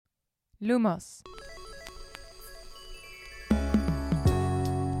Lumos.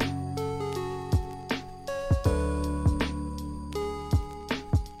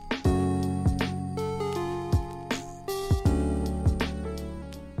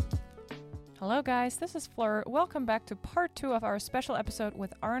 Hello guys, this is Fleur. Welcome back to part 2 of our special episode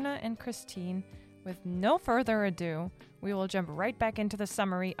with Arne and Christine. With no further ado, we will jump right back into the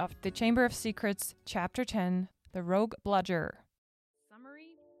summary of The Chamber of Secrets, Chapter 10, The Rogue Bludger.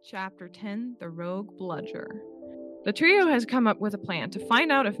 Summary, Chapter 10, The Rogue Bludger. The trio has come up with a plan to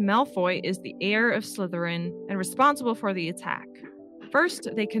find out if Malfoy is the heir of Slytherin and responsible for the attack. First,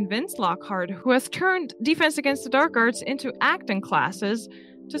 they convince Lockhart, who has turned Defense Against the Dark Arts into acting classes,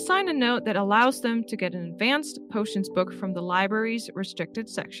 to sign a note that allows them to get an advanced potions book from the library's restricted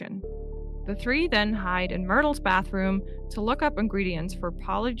section. The three then hide in Myrtle's bathroom to look up ingredients for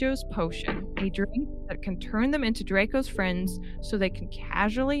Polyjo's potion, a drink that can turn them into Draco's friends so they can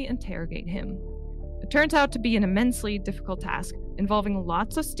casually interrogate him. It turns out to be an immensely difficult task, involving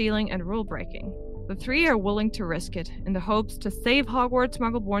lots of stealing and rule breaking. The three are willing to risk it in the hopes to save Hogwarts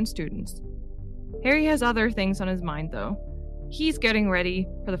Muggle-born students. Harry has other things on his mind, though. He's getting ready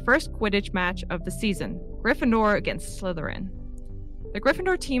for the first Quidditch match of the season, Gryffindor against Slytherin. The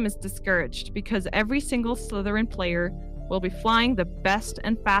Gryffindor team is discouraged because every single Slytherin player will be flying the best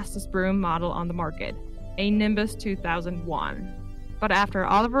and fastest broom model on the market, a Nimbus 2001. But after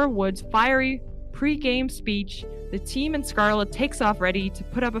Oliver Wood's fiery pre-game speech, the team in Scarlet takes off ready to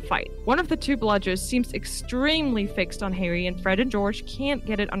put up a fight. One of the two Bludgers seems extremely fixed on Harry, and Fred and George can't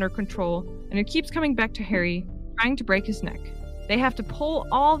get it under control, and it keeps coming back to Harry, trying to break his neck. They have to pull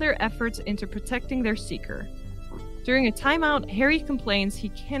all their efforts into protecting their seeker. During a timeout, Harry complains he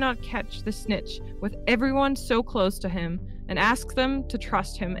cannot catch the snitch with everyone so close to him and asks them to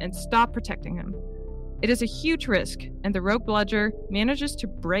trust him and stop protecting him. It is a huge risk, and the Rogue Bludger manages to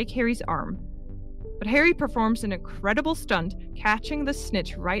break Harry's arm. But Harry performs an incredible stunt, catching the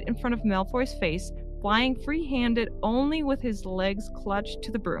snitch right in front of Malfoy's face, flying free-handed only with his legs clutched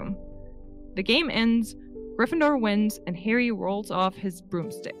to the broom. The game ends, Gryffindor wins, and Harry rolls off his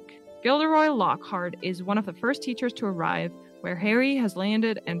broomstick. Gilderoy Lockhart is one of the first teachers to arrive, where Harry has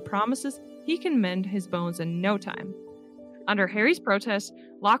landed and promises he can mend his bones in no time. Under Harry's protest,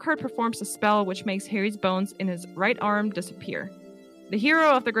 Lockhart performs a spell which makes Harry's bones in his right arm disappear. The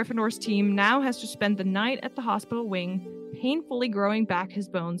hero of the Gryffindor's team now has to spend the night at the hospital wing, painfully growing back his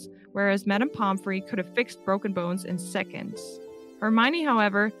bones, whereas Madame Pomfrey could have fixed broken bones in seconds. Hermione,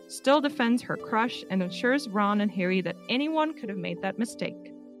 however, still defends her crush and assures Ron and Harry that anyone could have made that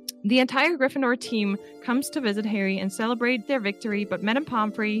mistake. The entire Gryffindor team comes to visit Harry and celebrate their victory, but Madame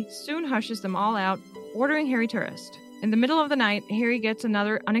Pomfrey soon hushes them all out, ordering Harry to rest. In the middle of the night, Harry gets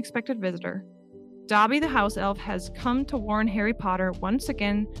another unexpected visitor. Dobby the house elf has come to warn Harry Potter once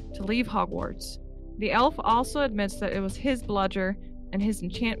again to leave Hogwarts. The elf also admits that it was his bludger and his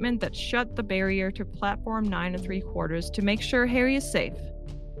enchantment that shut the barrier to platform 9 3/4 to make sure Harry is safe.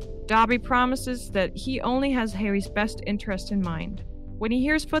 Dobby promises that he only has Harry's best interest in mind. When he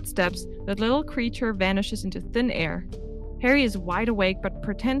hears footsteps, the little creature vanishes into thin air. Harry is wide awake but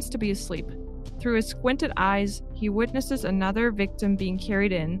pretends to be asleep. Through his squinted eyes, he witnesses another victim being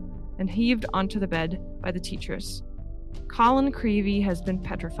carried in and heaved onto the bed by the teachers. Colin Creevey has been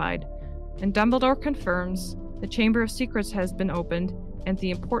petrified, and Dumbledore confirms the Chamber of Secrets has been opened, and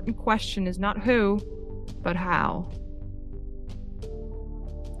the important question is not who, but how.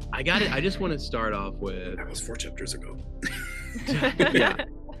 I got it. I just want to start off with... That was 4 chapters ago. Yeah.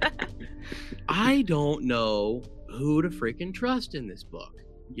 I don't know who to freaking trust in this book.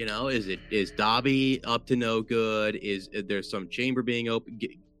 You know, is Dobby up to no good? Is there some chamber being open?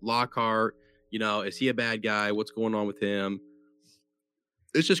 Lockhart, you know, is he a bad guy? What's going on with him?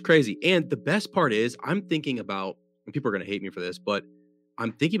 It's just crazy. And the best part is I'm thinking about, and people are going to hate me for this, but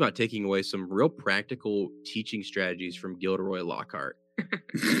I'm thinking about taking away some real practical teaching strategies from Gilderoy Lockhart.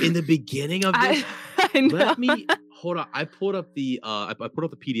 In the beginning of this, I know. let me hold on. I pulled up the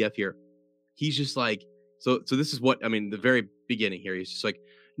PDF here. He's just like, so this is what, I mean, the very beginning here. He's just like,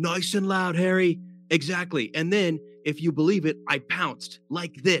 nice and loud, Harry. Exactly. And then, if you believe it, I pounced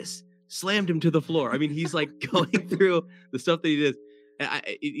like this, slammed him to the floor. I mean, he's like going through the stuff that he did.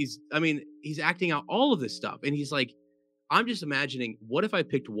 He's acting out all of this stuff. And he's like, I'm just imagining, what if I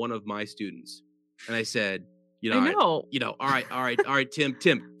picked one of my students and I said, all right, Tim,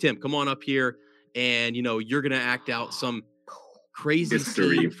 come on up here. And, you're going to act out some crazy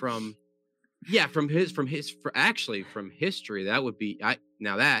scene from history. That would be,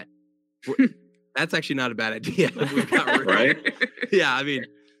 that's actually not a bad idea. Right? Yeah, I mean,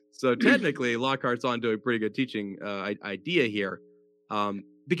 so technically Lockhart's on to a pretty good teaching idea here.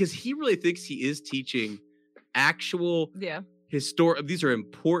 because he really thinks he is teaching actual these are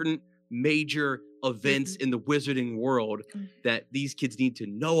important major events in the wizarding world that these kids need to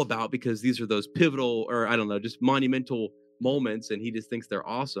know about, because these are those pivotal, or I don't know, just monumental moments, and he just thinks they're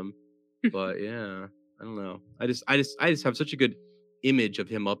awesome. But yeah, I don't know. I just have such a good image of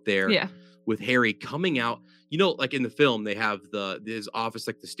him up there with Harry coming out. You know, like in the film, they have his office,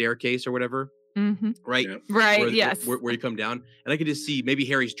 like the staircase or whatever. Right? Yeah. Right, where you come down. And I could just see maybe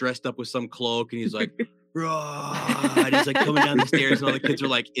Harry's dressed up with some cloak and he's like, and he's like coming down the stairs, and all the kids are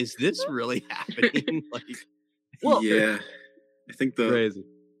like, is this really happening? Like, yeah. I think crazy.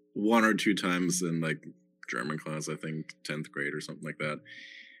 one or two times in like German class, I think 10th grade or something like that,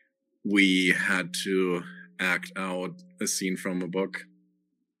 we had to act out a scene from a book.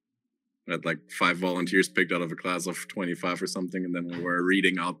 We had like 5 volunteers picked out of a class of 25 or something, and then we were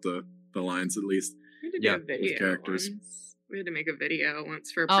reading out the lines at least. We had to do a video characters. once. We had to make a video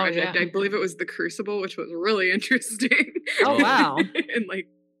once for a project. I believe it was The Crucible, which was really interesting. Oh, wow. In like,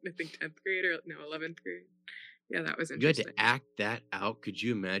 I think 10th grade or 11th grade. Yeah, that was interesting. You had to act that out. Could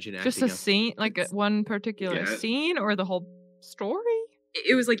you imagine acting Just a scene, like one particular scene, or the whole story?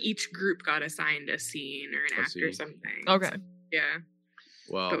 It was like each group got assigned a scene or an act or something. Okay. So, yeah.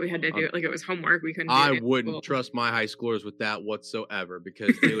 Well, but we had to do it like it was homework. We couldn't do I it. wouldn't trust my high schoolers with that whatsoever,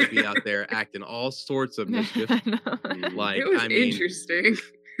 because they would be out there acting all sorts of mischief. Like, it was interesting.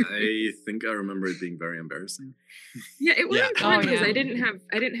 I think I remember it being very embarrassing. Yeah, it wasn't fun because I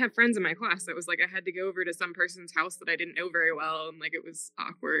didn't have friends in my class. It was like I had to go over to some person's house that I didn't know very well, and like it was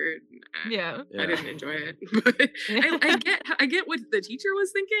awkward. Yeah. I didn't enjoy it. But I get what the teacher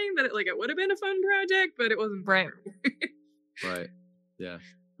was thinking, that it would have been a fun project, but it wasn't fun for me. Right. Yeah.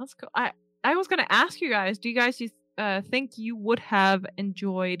 That's cool. I was gonna ask you guys, do you guys think you would have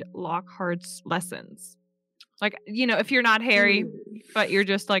enjoyed Lockhart's lessons? Like, you know, if you're not Harry, but you're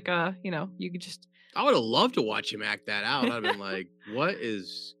just like you could just. I would have loved to watch him act that out. I'd have been like, what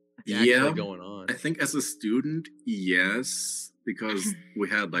is actually going on? I think as a student, yes, because we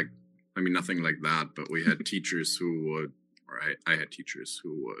had nothing like that, but we had teachers who would, I had teachers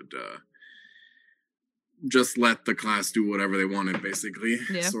who would just let the class do whatever they wanted, basically,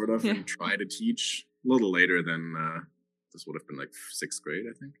 sort of, and try to teach a little later than this would have been like 6th grade,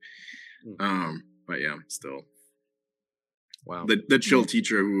 I think. But yeah, still. Wow. The chill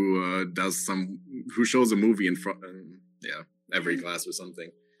teacher who who shows a movie in front, every class or something.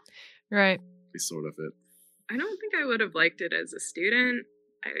 Right. Is sort of it. I don't think I would have liked it as a student.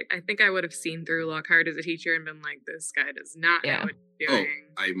 I think I would have seen through Lockhart as a teacher and been like, this guy does not know what he's doing.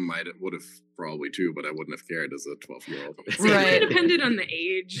 I would have probably too, but I wouldn't have cared as a 12-year-old. Right. It depended on the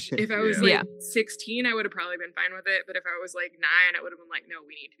age. If I was 16, I would have probably been fine with it. But if I was like 9, I would have been like, no,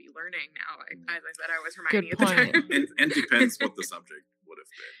 we need to be learning now. As I said, I was Hermione at the time. And depends what the subject would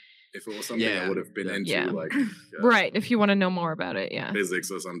have been. If it was something I would have been into, like... right, if you want to know more about it, physics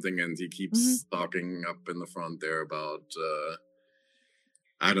or something, and he keeps talking up in the front there about...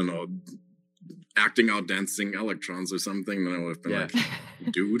 I don't know, acting out dancing electrons or something, then I would have been like,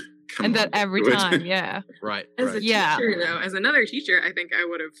 dude, come on. And that every time, Right. As a teacher, though, as another teacher, I think I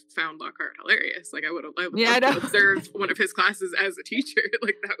would have found Lockhart hilarious. Like, I would have observed one of his classes as a teacher.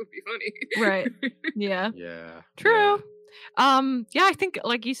 Like, that would be funny. Right. Yeah. Yeah. True. I think,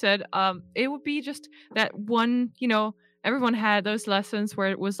 like you said, it would be just that one, everyone had those lessons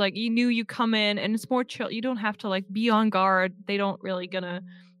where it was like you knew you come in and it's more chill. You don't have to like be on guard. They don't really gonna,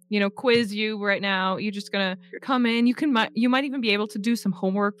 quiz you right now. You're just gonna come in. You might even be able to do some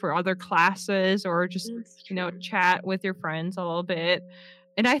homework for other classes or just chat with your friends a little bit.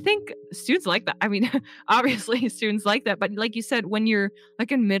 And I think students like that. I mean, obviously students like that, but like you said, when you're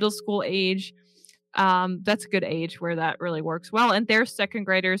like in middle school age, that's a good age where that really works well. And they're 2nd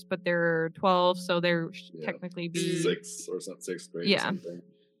graders, but they're 12, so they're technically be 6th or 6th grade. Or something.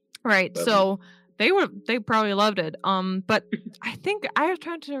 Right. 7. So they probably loved it. But I think I was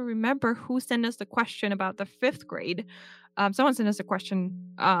trying to remember who sent us the question about the 5th grade. Someone sent us a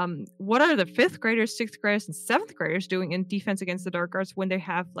question. What are the 5th graders, 6th graders, and 7th graders doing in Defense Against the Dark Arts when they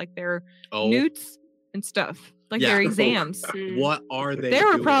have like their newts and stuff, like their exams? What are they? They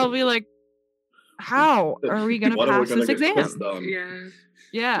were probably like, how are we going to pass this exam?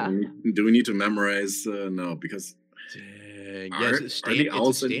 Yeah. Do we need to memorize? No, because are the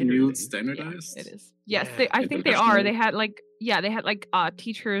owls new standardized? Yeah, it is. Yes, I think they are. They had like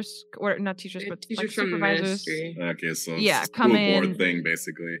teachers, or not teachers, but teachers like from supervisors. Okay, so come in. Board thing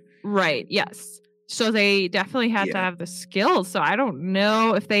basically. Right. Yes. So they definitely had to have the skills. So I don't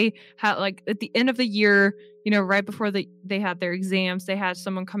know if they had like at the end of the year, right before they had their exams, they had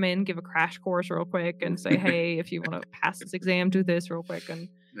someone come in, give a crash course real quick and say, hey, if you want to pass this exam, do this real quick. And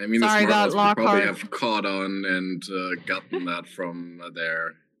I mean, Sorry the about smart ones would probably Lockhart. have caught on and gotten that from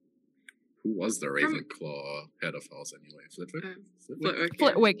their... Who was the Ravenclaw head of house anyway? Flitwick? Flitwick,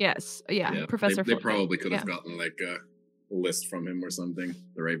 Flitwick, yes. Yeah, Professor They Flitwick. probably could have gotten like a list from him or something.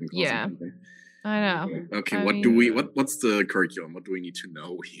 The Ravenclaws. Yeah. Or something. I know. Okay, I what mean- do we? What's the curriculum? What do we need to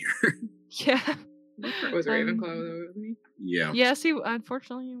know here? Yeah. Lockhart was Ravenclaw, though, wasn't he? Yeah. Yes,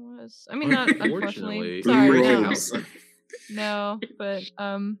 unfortunately he was. I mean, not unfortunately. Unfortunately. Sorry, no. Robes. No, but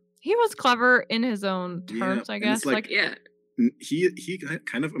he was clever in his own terms, I and guess. it's Like, Yeah. He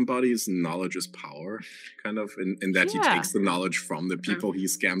kind of embodies knowledge as power, kind of, in that he Yeah. takes the knowledge from the people he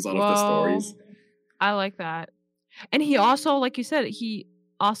scams out of the whoa, stories. I like that. And he also, like you said, he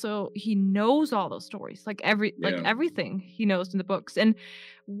knows all those stories, like Yeah. everything he knows in the books. And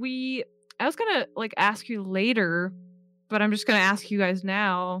I was gonna like ask you later, but I'm just gonna ask you guys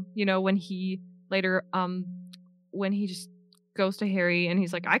now. You know, when he later, when he just goes to Harry and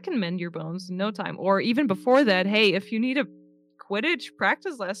he's like, I can mend your bones in no time. Or even before that, hey, if you need a Quidditch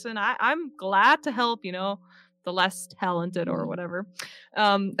practice lesson, I'm glad to help, you know, the less talented or whatever.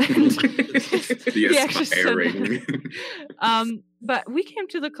 The he actually said aspiring. that. But we came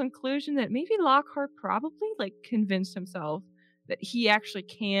to the conclusion that maybe Lockhart probably like convinced himself that he actually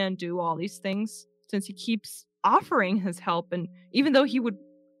can do all these things since he keeps offering his help. And even though he would,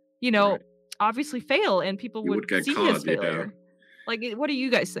 you know, Right. obviously fail and people He would get see his caught, yeah. failure. Like, what do you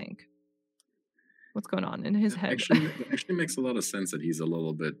guys think? What's going on in his head? Actually makes a lot of sense that he's a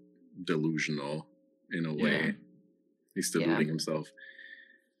little bit delusional in a way. Yeah. He's Yeah. deluding himself.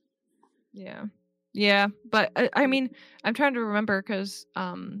 Yeah, but I mean, I'm trying to remember because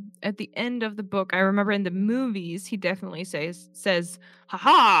at the end of the book, I remember in the movies, he definitely says,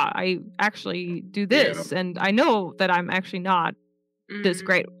 "Haha, I actually do this, and I know that I'm actually not this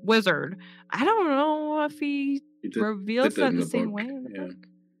great wizard." I don't know if he reveals did that in the the same book, way in the yeah. book.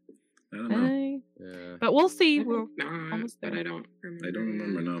 I don't know. Yeah. But we'll see. I We're think not, almost but there. I don't remember. I don't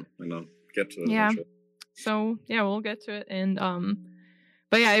remember now. I know. Get to it. Yeah. eventually. So yeah, we'll get to it. And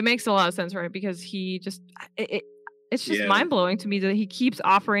but yeah, it makes a lot of sense, right? Because he just it's just Yeah. mind blowing to me that he keeps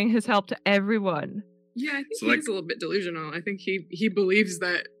offering his help to everyone. Yeah, I think So, he's like- a little bit delusional. I think he believes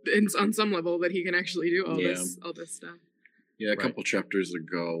that on some level that he can actually do all Yeah. this stuff. Yeah, a Right. couple chapters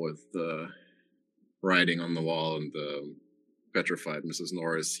ago with the writing on the wall and the petrified Mrs.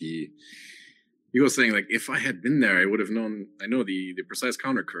 Norris, he was saying, like, if I had been there, I would have known. I know the precise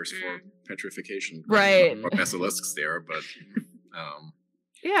counter curse for petrification, Right. Or basilisks there, but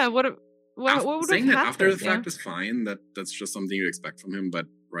Yeah, what would saying have that after the happened? Yeah. fact is fine. That's just something you expect from him, but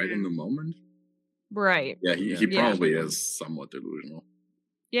right in the moment, Right. yeah, he Yeah. probably is somewhat delusional.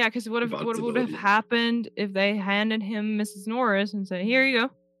 Yeah, because what About would have fidelity. happened if they handed him Mrs. Norris and said, "Here you go.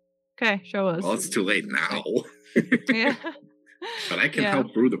 Okay, show us." Well, it's too late now, Yeah. but I can Yeah.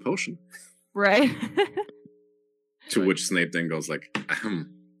 help brew the potion. Right. To Right. which Snape then goes like,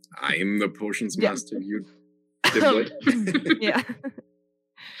 I'm the potions Yeah. master, you diblet. Yeah.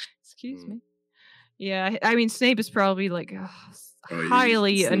 Excuse me. Yeah, I mean Snape is probably like Oh,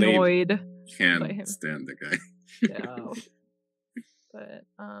 highly Snape annoyed. by him. Can't stand the guy. Yeah. But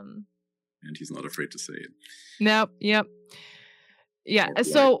And he's not afraid to say it. nope, yep. Yeah, Or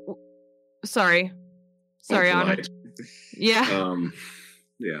so sorry. Sorry, Or Arne. polite. Yeah.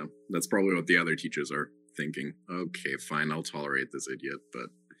 Yeah, that's probably what the other teachers are thinking. Okay, fine, I'll tolerate this idiot, but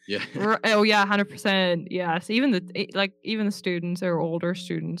Yeah. Oh yeah, 100%. Yes, even the students or older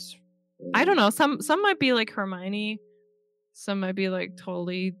students. I don't know. Some might be like Hermione. Some might be like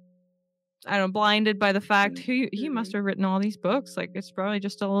totally, I don't know, blinded by the fact he must have written all these books. Like it's probably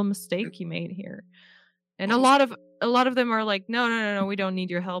just a little mistake he made here. And a lot of them are like, no, we don't need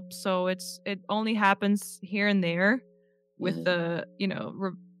your help. So it only happens here and there with the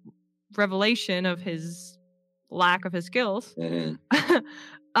revelation of his lack of his skills.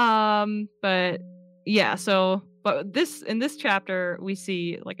 But yeah, so but in this chapter we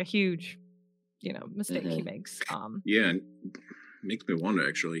see like a huge mistake he makes. Yeah, and makes me wonder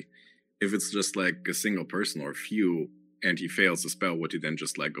actually if it's just like a single person or a few and he fails the spell, would he then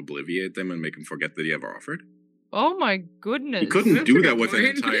just like obliviate them and make him forget that he ever offered? Oh my goodness. He couldn't That's do a that good with an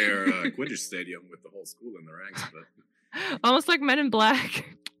point. entire Quidditch stadium with the whole school in the ranks, but Almost like Men in Black.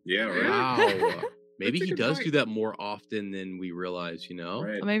 yeah, right. Wow. Maybe That's a he good does point. do that more often than we realize,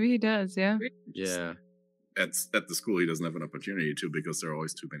 Right. Maybe he does, yeah. Yeah. At the school he doesn't have an opportunity to because there are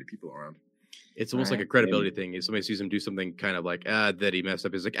always too many people around. It's almost like a Right. credibility thing. If somebody sees him do something kind of like, that he messed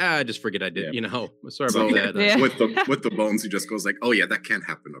up, he's like, just forget I did, Yeah. Sorry So about that. Yeah. with the bones, he just goes like, "Oh yeah, that can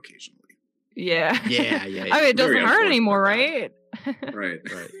happen occasionally." Yeah. Yeah. I mean, it Very doesn't hurt unfortunate, anymore, but- right? Right.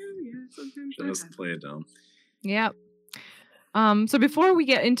 Right. Yeah, sometimes that Just happens. play it down. Yep. So before we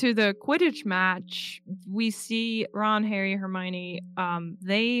get into the Quidditch match, we see Ron, Harry, Hermione.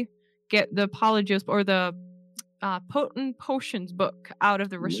 They get the Polyjuice or the Potent Potions book out of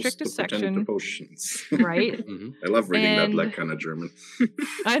the restricted section. Potions. Right. I love reading that like kind of German.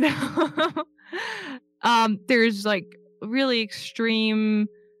 I know. There's like really extreme,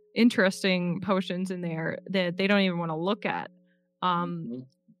 interesting potions in there that they don't even want to look at.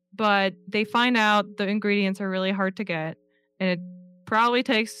 But they find out the ingredients are really hard to get, and it probably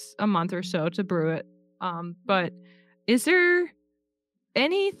takes a month or so to brew it. But is there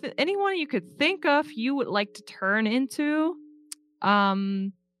anyone you could think of you would like to turn into?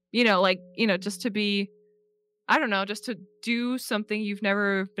 Just to be, I don't know, just to do something you've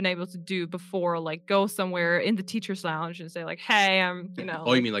never been able to do before, like go somewhere in the teacher's lounge and say like, "Hey, I'm, you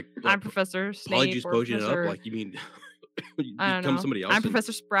mean like I'm Professor Snape Polyjuice or potion it Professor, up? Like you mean you I don't become know. somebody else? I'm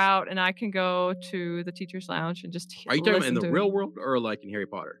Professor Sprout, and I can go to the teacher's lounge and just Are you talking about in listen the to real world or like in Harry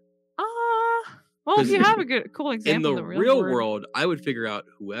Potter? Well, if you have a cool example In the real world, I would figure out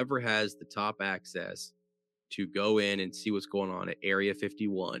whoever has the top access to go in and see what's going on at Area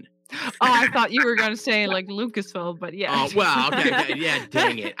 51. Oh, I thought you were going to say like Lucasfilm, but yeah. Oh, well, okay, yeah,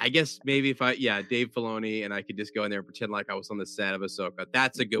 dang it. I guess maybe if Dave Filoni, and I could just go in there and pretend like I was on the set of Ahsoka.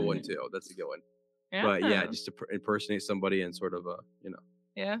 That's a good one too. That's a good one. Yeah. But yeah, just to impersonate somebody and sort of,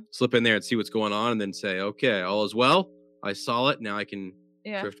 yeah, slip in there and see what's going on, and then say, okay, all is well. I saw it. Now I can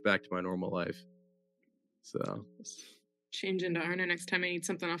drift back to my normal life. So change into Arne next time I need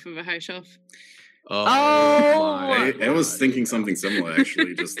something off of a high shelf. I was thinking something similar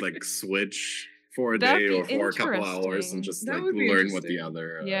actually, just like switch for a day or for a couple hours and just like learn what the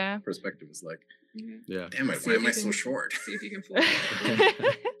other perspective is like. Yeah. Damn it, why am I so short? See if you can fly.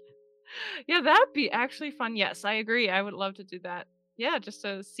 Yeah, that'd be actually fun. Yes, I agree. I would love to do that. Yeah, just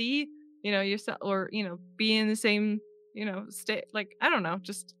to see, yourself, or be in the same, state. Like, I don't know,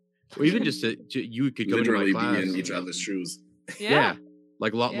 just. Or even just you could come literally into my class. Be in each other's shoes. Yeah.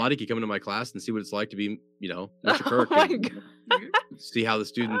 Like Lottie could come into my class and see what it's like to be, Mr. Kirk. Oh my God. See how the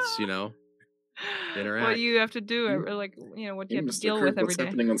students, interact. What you have to do, or like, what you have to deal Kirk, with every what's day.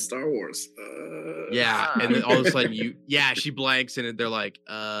 happening on Star Wars? Yeah, and then all of a sudden she blanks, and they're like,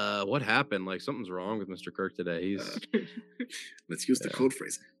 what happened? Like something's wrong with Mr. Kirk today. He's. Let's use the code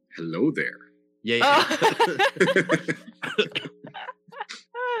phrase. Hello there. Yeah.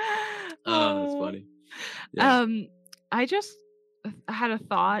 Oh, that's funny. Yeah. I just had a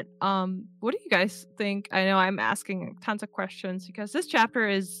thought. What do you guys think? I know I'm asking tons of questions because this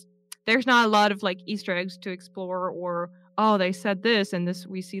chapter there's not a lot of like Easter eggs to explore, or they said this and this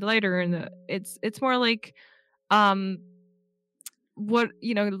we see later, and it's more like what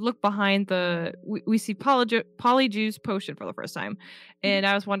look behind we see Polyjuice potion for the first time, and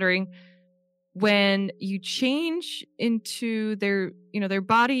I was wondering, when you change into their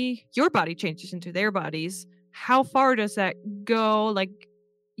body, your body changes into their bodies, how far does that go? Like,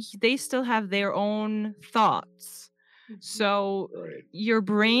 they still have their own thoughts. So your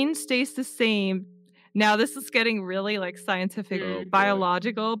brain stays the same. Now, this is getting really like scientific,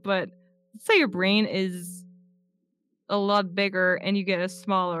 biological, but let's say your brain is a lot bigger and you get a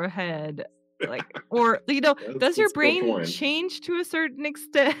smaller head. Like, or does your brain change to a certain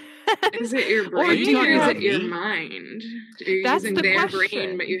extent? Is it your brain or is it your mind? You're That's using the their question.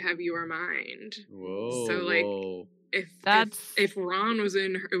 brain, but you have your mind. Whoa. So like, if Ron was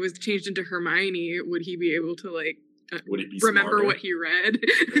changed into Hermione, would he be able to like remember what he read?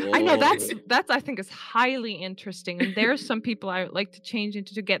 I know that's I think is highly interesting, and there's some people I would like to change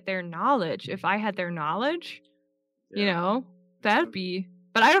into to get their knowledge. If I had their knowledge, that'd be.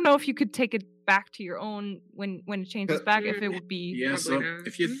 But I don't know if you could take it back to your own when it changes back. If it would be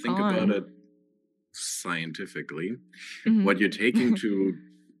if you think about it scientifically, what you're taking to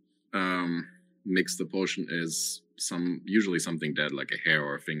mix the potion is usually something dead, like a hair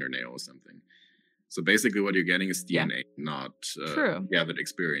or a fingernail or something. So basically, what you're getting is DNA, not gathered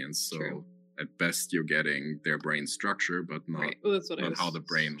experience. So at best, you're getting their brain structure, but not, not how the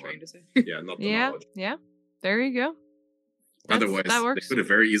brain works. Not the knowledge. Yeah. There you go. Otherwise, they could have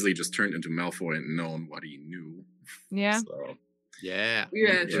very easily just turned into Malfoy and known what he knew. Yeah. So, yeah,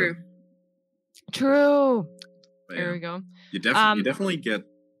 true. True. But there we go. You definitely get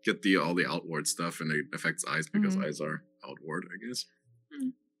all the outward stuff, and it affects eyes because eyes are outward, I guess.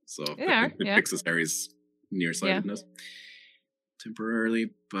 So it fixes Harry's nearsightedness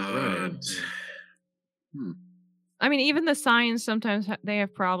temporarily, but I mean, even the signs sometimes they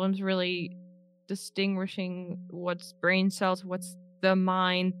have problems really distinguishing what's brain cells, what's the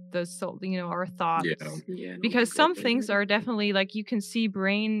mind, the soul, our thoughts. Yeah. Because some things are definitely like you can see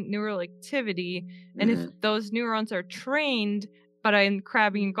brain neural activity, and if those neurons are trained, but in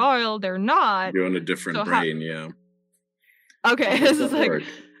Krabby and Goyle, they're not. You're on a different brain, yeah. Okay, this is like.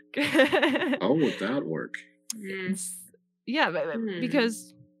 How would that work? Yeah,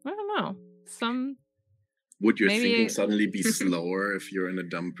 because I don't know. Would your thinking suddenly be slower if you're in a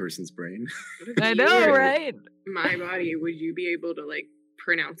dumb person's brain? I know, right? My body, would you be able to like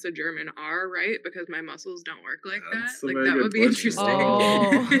pronounce a German R right? Because my muscles don't work like that. Like that would be interesting. Oh.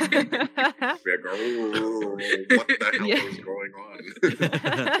 What the hell is going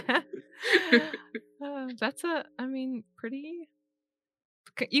on? That's pretty.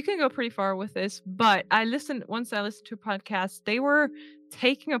 You can go pretty far with this, but once I listened to a podcast, they were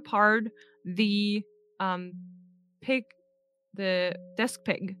taking apart the pig, the desk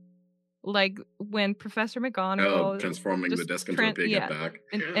pig, like when Professor McGonagall transforming the desk into a pig back.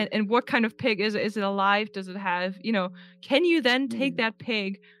 And what kind of pig is it? Is it alive? Does it have, can you then take that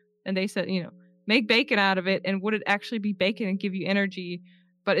pig, and they said, make bacon out of it, and would it actually be bacon and give you energy?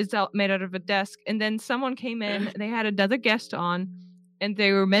 But it's made out of a desk. And then someone came in, and they had another guest on, and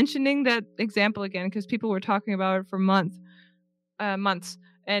they were mentioning that example again because people were talking about it for months.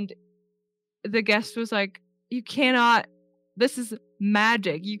 And the guest was like, you cannot, this is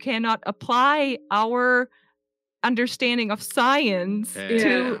magic. You cannot apply our understanding of science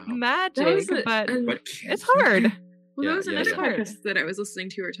to magic, but it's hard. Well, that was another podcast that I was listening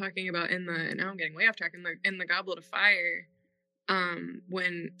to or talking about now I'm getting way off track, in the Goblet of Fire.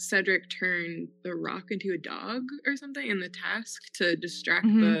 When Cedric turned the rock into a dog or something in the task to distract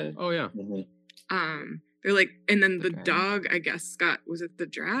the... Oh, yeah. They're like, and then the dog, I guess, was it the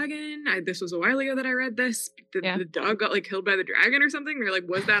dragon? This was a while ago that I read this. The dog got like killed by the dragon or something. They're like,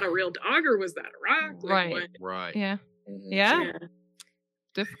 was that a real dog or was that a rock? Like, right. Yeah. Yeah.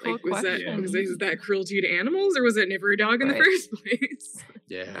 Difficult question. Was that cruelty to animals, or was it never a dog in the first place?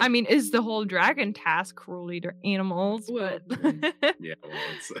 Yeah. I mean, is the whole dragon task cruelty to animals? Well,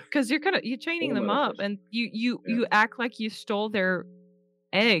 because you're training them up, and you act like you stole their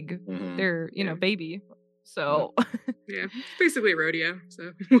egg, their baby. So yeah, it's basically a rodeo.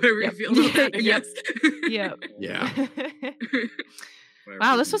 So whatever you feel about that, I guess. Yeah.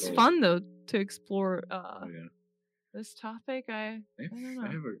 Wow, this was fun though to explore. This topic, I don't know. I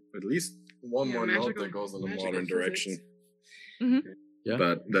have at least one more note that goes in the modern direction. Yeah,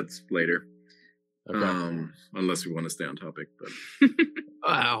 but that's later. Okay. Unless we want to stay on topic, but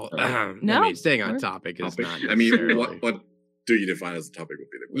wow. No, I mean, staying on topic is not. I mean, what do you define as a topic would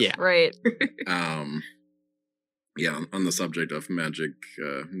be the question. Yeah, right. On the subject of magic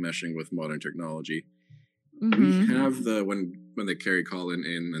meshing with modern technology, we have when they carry Colin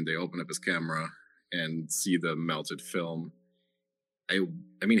in and they open up his camera and see the melted film. I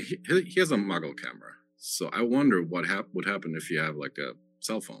mean, he has a Muggle camera, so I wonder what would happen if you have like a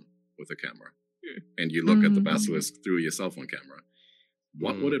cell phone with a camera, and you look at the basilisk through your cell phone camera.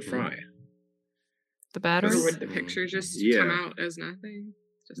 What would it fry? The battery? Or would the picture just come out as nothing?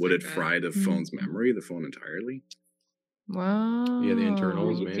 Would it fry the phone's memory, the phone entirely? Wow. Yeah, the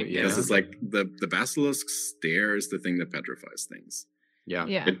internals, maybe. Yeah, this is like the basilisk stare is the thing that petrifies things. Yeah.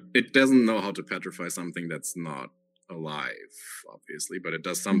 It doesn't know how to petrify something that's not alive, obviously, but it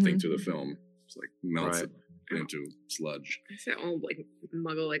does something to the film. It's like melts it into sludge. I say all like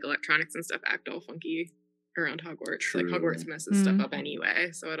Muggle like electronics and stuff act all funky around Hogwarts. True. Like Hogwarts messes stuff up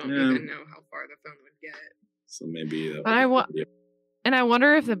anyway, so I don't even know how far the phone would get. So maybe that. But I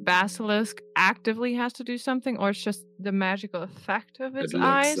wonder if the basilisk actively has to do something, or it's just the magical effect of its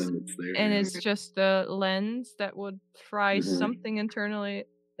eyes, and it's just the lens that would fry something internally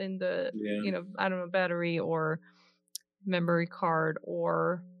in the, I don't know, battery or memory card,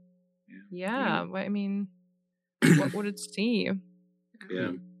 or I mean, what would it see?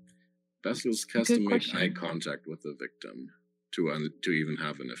 Yeah, basilisk has to make eye contact with the victim to even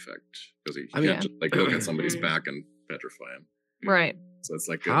have an effect, because he can't just like look at somebody's back and petrify him. Right. So it's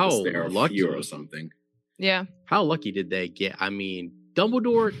like how lucky or something. Yeah. How lucky did they get? I mean,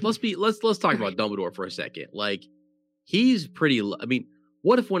 Dumbledore. Let's talk about Dumbledore for a second. Like, he's pretty. I mean,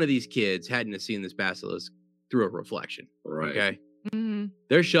 what if one of these kids hadn't seen this basilisk through a reflection? Right. Okay.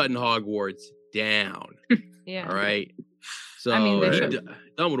 They're shutting Hogwarts down. Yeah. All right. So I mean, they should.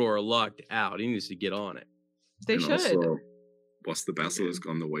 Dumbledore lucked out. He needs to get on it. They should. Also, was the basilisk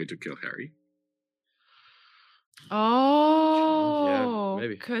on the way to kill Harry? Oh,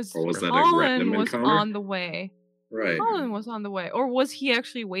 maybe. Because Colin was on the way. Right. Colin was on the way. Or was he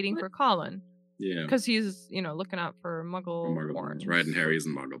actually waiting for Colin? Yeah. Because he's, looking out for Muggle-born. Right, and Harry's a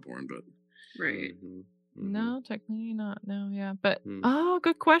Muggle-born, but... Right. No, technically not. No, yeah. But, Mm.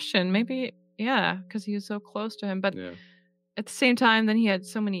 good question. Maybe, yeah, because he was so close to him. But Yeah. at the same time, then he had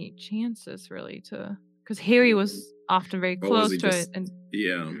so many chances, really, to. Because Harry was often very Or was close he to it. just And I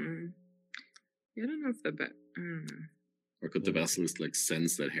don't know if I don't know. or could the Yeah. Basilisk like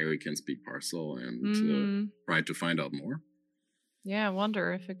sense that Harry can speak Parcel and Mhm. try to find out more? Yeah, I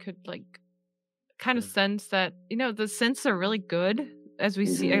wonder if it could, like, kind of Yeah. sense that, the scents are really good, as we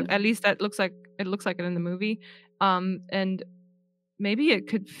see. Mhm. At least it looks like it in the movie. And maybe it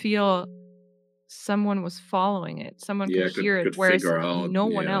could feel someone was following it. Someone could Yeah, hear it, could whereas figure out. no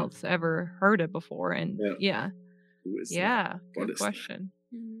one Yeah, else ever heard it before. And yeah. Who is that? yeah, What good is that? question.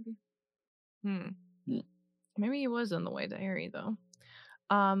 Maybe. Maybe he was on the way to Harry, though.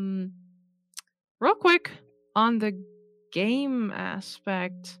 Real quick on the game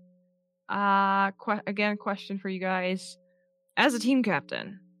aspect. Again, question for you guys. As a team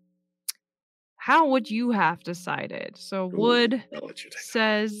captain, how would you have decided? So Wood I'll let you take that.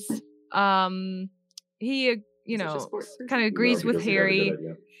 says he kind of agrees No, with because he had a good Harry.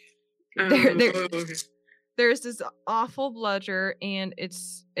 idea. Okay. There's this awful bludger, and it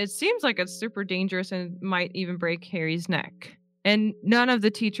seems like it's super dangerous and might even break Harry's neck. And none of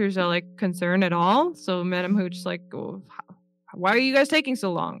the teachers are like concerned at all. So Madam Hooch's like, oh, why are you guys taking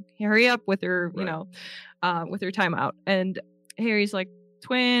so long? Hurry up with your, with your timeout. And Harry's like,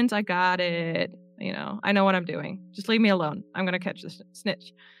 twins, I got it. I know what I'm doing. Just leave me alone. I'm gonna catch this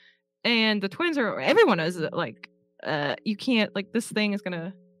snitch. And the twins everyone is like, you can't, like, this thing is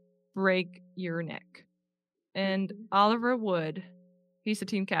gonna break your neck. And Oliver Wood, he's the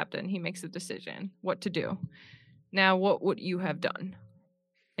team captain. He makes a decision what to do. Now, what would you have done?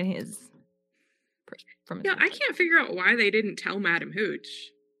 In his Yeah, I can't figure out why they didn't tell Madam Hooch,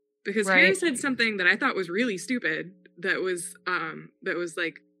 because Harry said something that I thought was really stupid. That was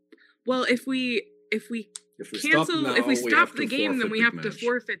like, well, if we cancel, if we stop the game, then we have to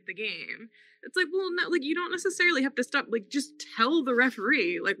forfeit the game. It's like, well, no, like, you don't necessarily have to stop. Like, just tell the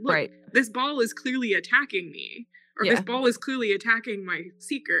referee, like, look, this ball is clearly attacking me, or this ball is clearly attacking my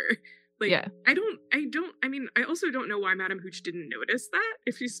seeker. Like, I mean, I also don't know why Madam Hooch didn't notice that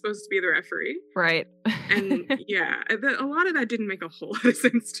if she's supposed to be the referee. Right. And yeah, a lot of that didn't make a whole lot of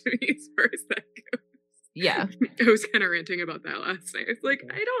sense to me as far as that goes. Yeah. I was kind of ranting about that last night. It's like,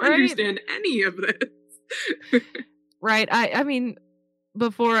 I don't understand any of this. Right. I mean,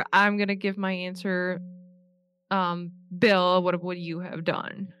 before I'm going to give my answer, Bill, what would you have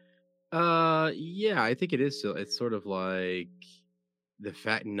done? Yeah, I think it is. So it's sort of like the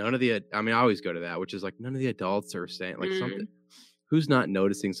fact I always go to that, which is like none of the adults are saying like something. Who's not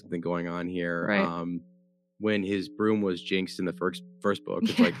noticing something going on here? Right. When his broom was jinxed in the first book,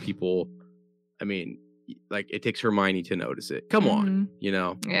 it's like people. I mean, like it takes Hermione to notice it. Come on,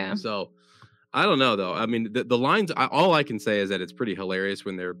 Yeah. So I don't know though. I mean, the lines. All I can say is that it's pretty hilarious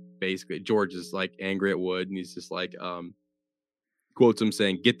when they're basically George is like angry at Wood, and he's just like quotes him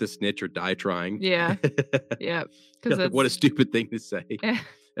saying, "Get the snitch or die trying." Yeah. Yeah. Because like, what a stupid thing to say. And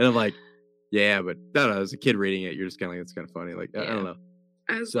I'm like, yeah, but I don't know. As a kid reading it, you're just kind of like, it's kind of funny. Like, I don't know.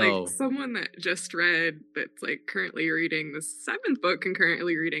 As like someone that just read, that's like currently reading the 7th book and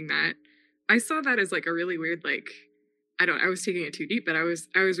currently reading that, I saw that as like a really weird, like, I was taking it too deep, but I was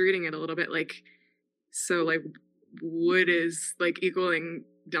reading it a little bit like, so like Wood is like equaling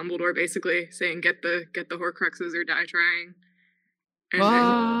Dumbledore basically saying get the Horcruxes or die trying. And then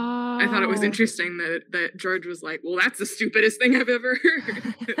I thought it was interesting that George was like, well, that's the stupidest thing I've ever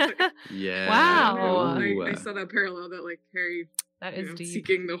heard. Yeah. Wow. I saw that parallel that like Harry that is deep.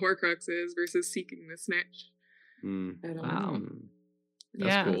 Seeking the Horcruxes versus seeking the snitch. Wow.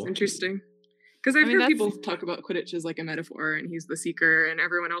 That's cool. It's interesting. Because I've heard people talk about Quidditch as like a metaphor, and he's the seeker, and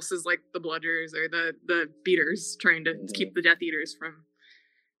everyone else is like the bludgers or the beaters trying to keep the Death Eaters from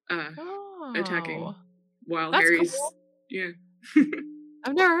attacking. While that's Harry's cool. Yeah.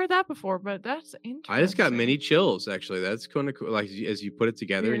 I've never heard that before, but that's interesting. I just got many chills actually. That's kind of cool. Like as you put it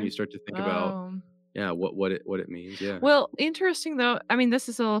together and you start to think about what it means. Yeah. Well, interesting though. I mean, this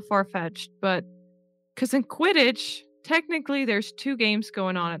is a little far fetched, but because in Quidditch, technically there's 2 games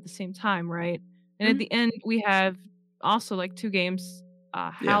going on at the same time, right? And at the end we have also like 2 games,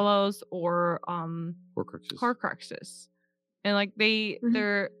 Hallows or Horcruxes. And like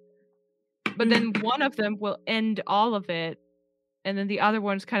they're but then one of them will end all of it, and then the other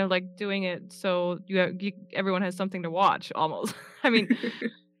one's kind of like doing it so everyone has something to watch almost. I mean,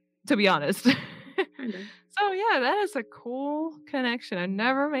 to be honest. So yeah, that is a cool connection. I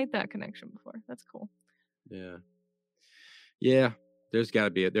never made that connection before. That's cool. Yeah. There had to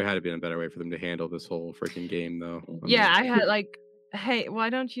be a better way for them to handle this whole freaking game though. I had like, hey, why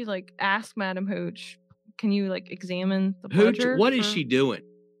don't you like ask Madam Hooch, can you like examine the Bludger? What is she doing?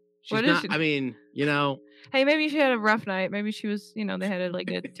 She's What is not. she- I mean, you know, Hey, maybe she had a rough night. Maybe she was, they had like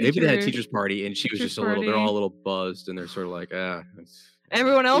a maybe they had a teacher's party and she was teacher's just a little. They're all a party. little buzzed and they're sort of like,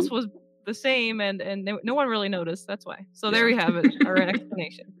 Everyone else was the same, and no one really noticed. That's why. So there we have it. Our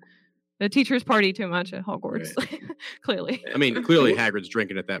explanation. The teacher's party too much at Hogwarts. Right. Clearly. I mean, clearly Hagrid's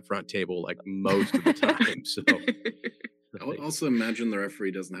drinking at that front table like most of the time. So I would also imagine the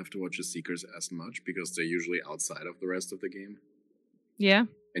referee doesn't have to watch the Seekers as much because they're usually outside of the rest of the game. Yeah.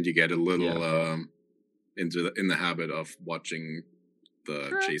 And you get a little in the habit of watching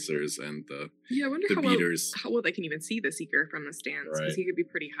the chasers and the I wonder the beaters. how well they can even see the Seeker from the stands, because Right. he could be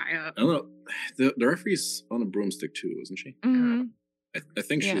pretty high up. I don't know. The referee's on a broomstick too, isn't she? Mm-hmm. I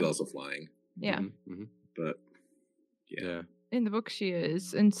think she's Yeah. also flying. Yeah. Mhm. But Yeah. In the book, she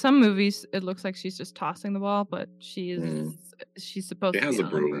is. In some movies, it looks like she's just tossing the ball, but she's supposed it to has be a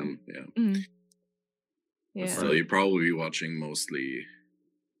on the broom. Yeah. Mhm. But Yeah. still, you'd probably be watching mostly.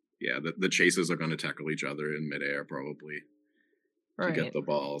 Yeah, the chasers are going to tackle each other in midair probably to Right. get the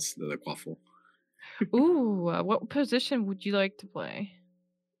balls, the quaffle. Ooh, what position would you like to play?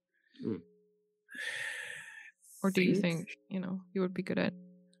 Or do you think, you would be good at? I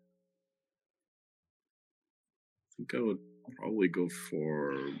think I would probably go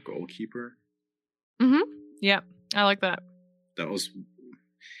for goalkeeper. Mm-hmm. Yeah, I like that. That was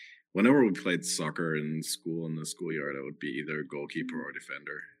whenever we played soccer in school in the schoolyard, I would be either goalkeeper or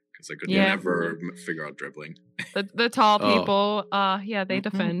defender because I could Yeah. never figure out dribbling. The tall Oh. people, they Mhm.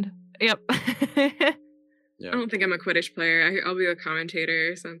 defend. Yep. I don't think I'm a Quidditch player. I'll be a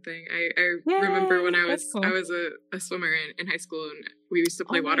commentator or something. I remember when I that's was cool. I was a swimmer in high school, and we used to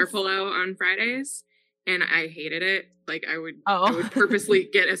play Oh, water nice. polo on Fridays, and I hated it. Like I would Oh. purposely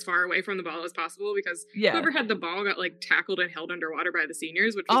get as far away from the ball as possible, because Yeah. whoever had the ball got like tackled and held underwater by the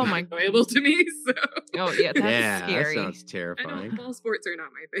seniors, which was Oh not my- enjoyable to me. So Oh, yeah, that's Yeah, scary. that sounds I terrifying. don't. Ball sports are not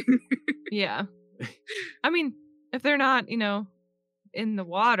my thing. Yeah. I mean, if they're not, in the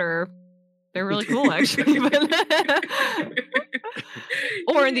water, they're really cool, actually.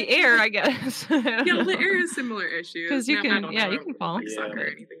 Or in the air, I guess. Yeah, the air has similar issues. 'Cause you No, I can- don't yeah, know you can fall. like soccer or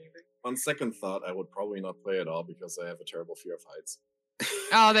Yeah. anything either. On second thought, I would probably not play at all because I have a terrible fear of heights.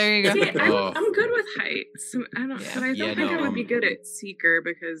 Oh, there you go. See, Oh. I'm good with heights. So I don't, Yeah. but I don't Yeah, think I no, would be good at Seeker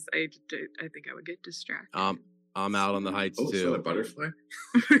because I think I would get distracted. I'm out on the heights Oh, is that a too. butterfly?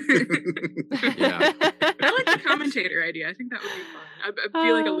 Yeah. I like the commentator idea. I think that would be fun. I'd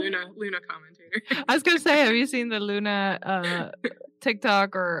be like a Luna commentator. I was gonna say, have you seen the Luna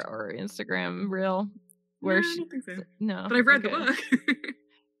TikTok or Instagram reel where No, I she? don't think so. No, But I've read okay. the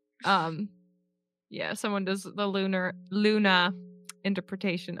book. Yeah, someone does the Luna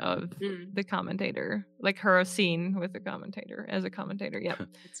interpretation of Mm, the commentator, like her scene with the commentator as a commentator. Yep.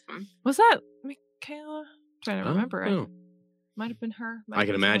 it's fun. Was that Michaela? I'm trying to Oh, remember. no. Might have been her. might I have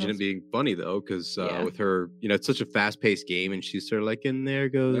can been someone imagine it else. being funny though, because Yeah. with her, it's such a fast-paced game, and she's sort of like, and there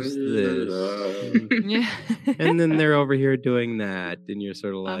goes this, Yeah. and then they're over here doing that, and you're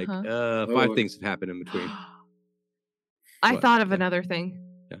sort of like, Uh-huh. five Oh. things have happened in between. I What? thought of Yeah. another thing.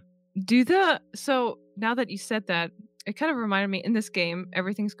 Yeah. So now that you said that, it kind of reminded me, in this game,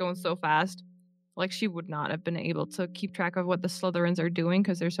 everything's going so fast. Like, she would not have been able to keep track of what the Slytherins are doing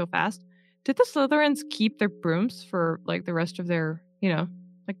because they're so fast. Did the Slytherins keep their brooms for like the rest of their,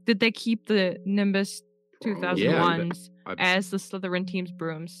 did they keep the Nimbus Probably. 2001s I- as the Slytherin team's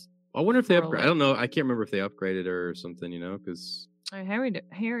brooms? I wonder if they For, upgrade. I like- don't know. I can't remember if they upgraded or something. Because Harry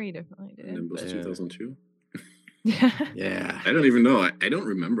definitely did. Nimbus but- 2002. Yeah. yeah, I don't even know. I don't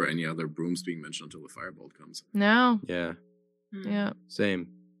remember any other brooms being mentioned until the firebolt comes. No. yeah, Mm. Yeah. same.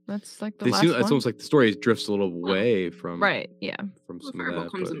 That's like the They last seem, one. it's almost like the story drifts a little away from Right. Yeah. from Well, some of Fireball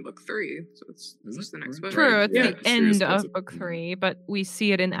that. comes but- in book 3, so it's Is just it? the next Right. book. True, Right, it's yeah, the series end goes of up- book 3, but we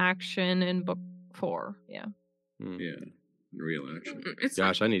see it in action in book 4. Yeah. Hmm. Yeah, in real action. It's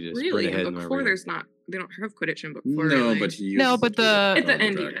Gosh, I need to not sprint really ahead in in book my 4. reading. There's not. They don't have Quidditch in book 4. No, really. but he No, uses but it to the- at the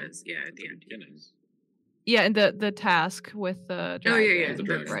end he dragon. does. Yeah, at the end. He Beginning. does. Yeah, and the task with the Oh yeah, yeah. dragon,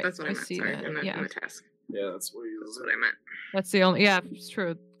 dragon. right. That's what I I meant. see Sorry, that. in the, Yeah. in the task. Yeah, that's what he That's uses. what I meant. That's the only. Yeah, it's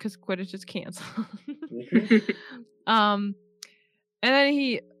true because Quidditch is canceled. And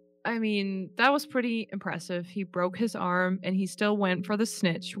then that was pretty impressive. He broke his arm and he still went for the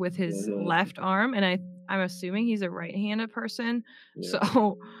snitch with his Mhm. left arm. And I'm assuming he's a right-handed person. Yeah.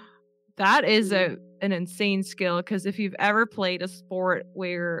 So that is an insane skill, because if you've ever played a sport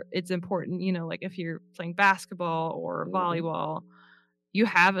where it's important, like if you're playing basketball or Mhm. volleyball, you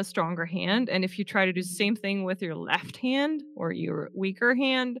have a stronger hand. And if you try to do the same thing with your left hand or your weaker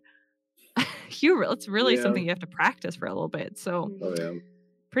hand, it's really Yeah. something you have to practice for a little bit. So Oh yeah.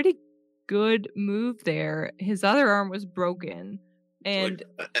 pretty good move there. His other arm was broken. And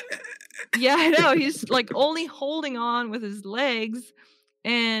yeah, I know. He's like only holding on with his legs.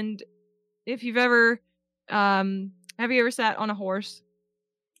 And if you've ever, have you ever sat on a horse?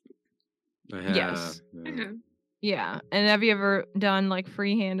 I have. Yes. Yeah. Yeah. And have you ever done like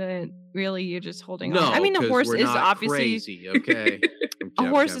freehanded? Really, you're just holding No, on. I mean, a 'cause horse we're is not obviously crazy, okay? a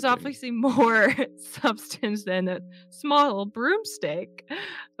horse is kidding. obviously more substance than a small broomstick,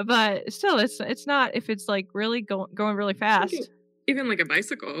 but still, it's not if it's like really going really fast. Even like a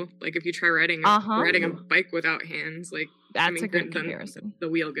bicycle, like if you try riding a bike without hands, like That's a good then comparison. the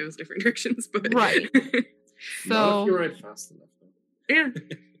wheel goes different directions, but Right. Not if you So ride fast enough, though. yeah.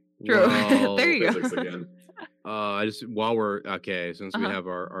 true. Well, There you Physics go. again. I just while we're okay, since we Uh-huh. have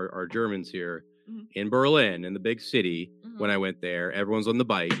our Germans here Mhm. in Berlin, in the big city, Mhm. when I went there, everyone's on the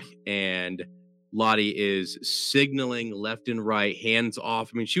bike and Lottie is signaling left and right, hands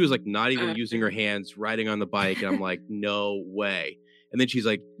off. I mean, she was like not even using her hands, riding on the bike, and I'm like, no way. And then she's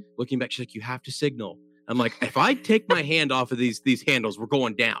like looking back, she's like, you have to signal. I'm like, if I take my hand off of these handles, we're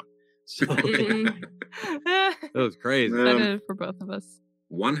going down. So Mm-mm. that was crazy. I did it for both of us.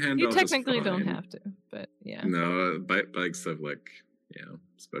 One hand You out technically is don't fine. have to, but yeah. No, bikes have like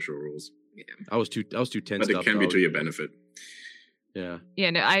special rules, I was too tensed but it up. can be though. to your benefit. Yeah. Yeah,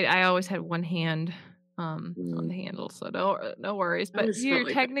 no, I always had one hand on Mm. the handle, so no worries. I But always you're felt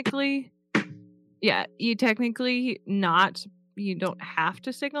like that. technically, you don't have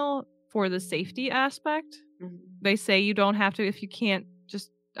to signal for the safety aspect. Mhm. They say you don't have to if you can't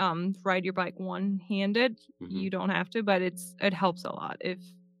just ride your bike one-handed. Mhm. You don't have to, but it helps a lot if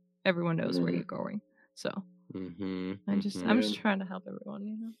everyone knows where Mhm. you're going. So Mm-hmm. I'm just trying to help everyone,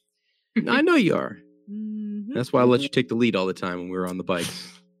 you know. I know you are. Mhm. That's why I let you take the lead all the time when we were on the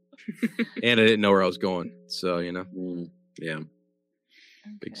bikes. And I didn't know where I was going. So, Yeah,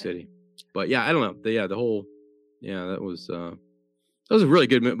 big Okay. city. But yeah, I don't know. The whole, that was a really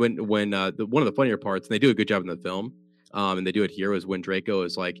good when one of the funnier parts, and they do a good job in the film. And they do it here, is when Draco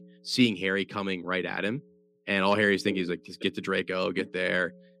is like seeing Harry coming right at him, and all Harry's thinking is like, just get to Draco, get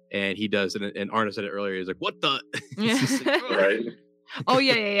there. And he does, and Arne said it earlier. He's like, "What the?" It's just like, Right? Oh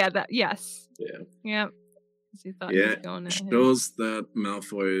yeah. That yes. Yeah. Yeah. 'Cause he thought he was yeah. going at him. Shows that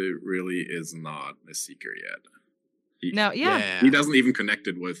Malfoy really is not a seeker yet. No, yeah. He doesn't even connect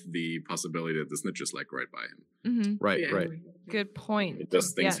it with the possibility that the snitch is like right by him. Mm-hmm. Right, Yeah. right. Good point. He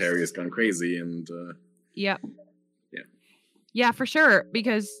just thinks Yes. Harry has gone crazy, and Yep. Yeah. Yeah, for sure.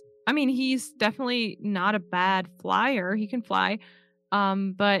 Because I mean, he's definitely not a bad flyer. He can fly.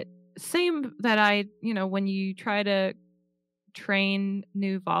 But same that when you try to train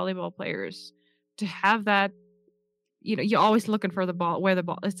new volleyball players to have that, you're always looking for the ball, where the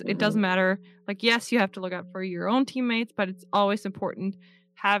ball is. It doesn't matter. Like, yes, you have to look out for your own teammates, but it's always important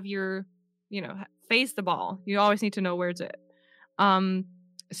have your, face the ball. You always need to know where it's at.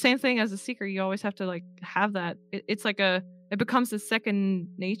 Same thing as a seeker. You always have to like have that. It's like it becomes a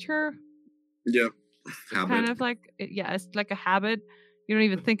second nature. yeah, Kind of like, it's like a habit. You don't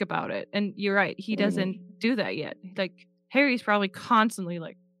even think about it. And you're right. He doesn't do that yet. Like Harry's probably constantly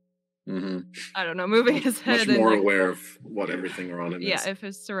like, I don't know, moving his head. Much and, more like, aware of what everything around him is. yeah, of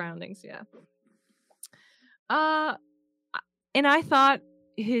his surroundings. Yeah. And I thought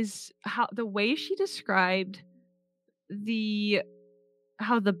the way she described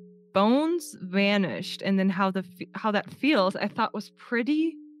how the bones vanished and then how that feels, I thought was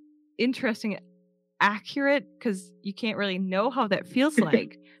pretty interesting, accurate, because you can't really know how that feels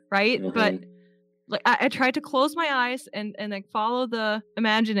like, right? But like I tried to close my eyes and like follow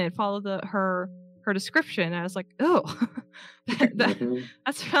her description. I was like, oh,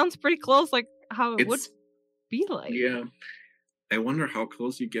 that sounds pretty close, like how it would be like. Yeah. I wonder how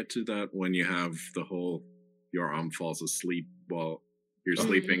close you get to that when you have your arm falls asleep while you're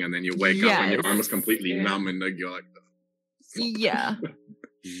sleeping, and then you wake up and your arm is completely numb, and then you're like, yeah.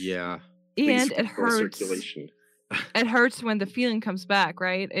 Yeah. And it hurts. Circulation. It hurts when the feeling comes back,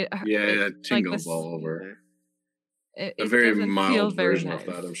 right? it tingles all over. It A very doesn't feel mild very version nice. of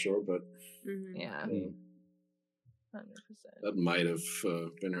that, I'm sure, but Yeah. 100%. that might have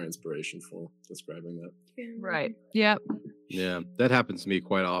been her inspiration for describing that. Right. Yep. Yeah, that happens to me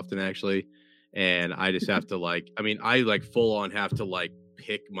quite often, actually. And I just have to I like full on have to like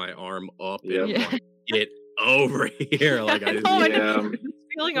pick my arm up and Yeah. like, get over here. Like I know, just, and this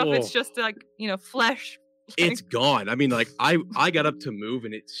feeling of it's just like, flesh. it's gone. I mean, like I got up to move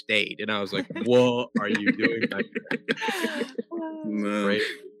and it stayed, and I was like, "What are you doing back there?" No, Right.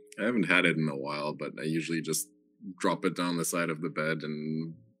 I haven't had it in a while, but I usually just drop it down the side of the bed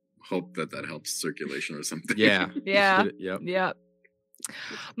and hope that helps circulation or something. Yeah. Yeah. Yep. Yep.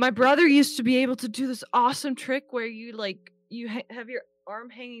 My brother used to be able to do this awesome trick where you have your arm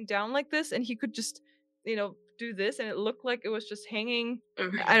hanging down like this, and he could just, do this, and it looked like it was just hanging.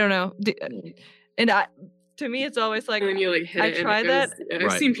 Okay. I don't know. And to me, it's always like, And then you like hit I it. try and it that, goes, yeah,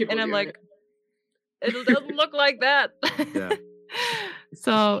 I've seen people and I'm do like, it doesn't look like that. Yeah.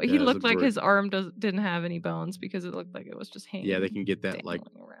 So Yeah, he it's a looked like br- his arm didn't have any bones because it looked like it was just hanging. Yeah, they can get that like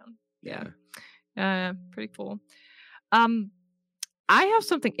dangling around. yeah. Pretty cool. I have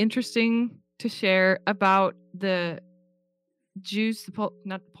something interesting to share about the juice,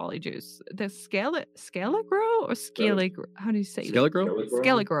 not the polyjuice, the Scaligro or Scaligro? How do you say that? Scaligro?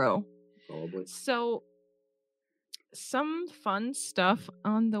 Scaligro. Probably. So, some fun stuff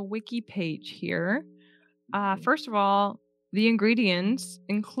on the wiki page here. First of all, the ingredients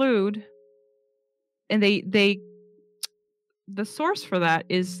include, and the source for that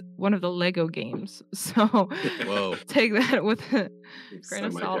is one of the Lego games. So, Whoa. take that with a grain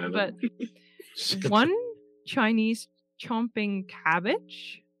of salt. But 1 Chinese chomping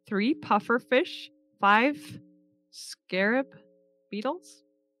cabbage, 3 puffer fish, 5 scarab beetles.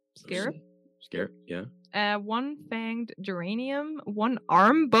 Scarab? Yeah. 1 fanged geranium, 1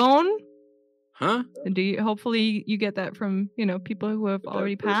 arm bone. Huh? Hopefully you get that from, people who have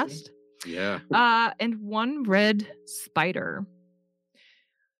already passed. Yeah. And 1 red spider.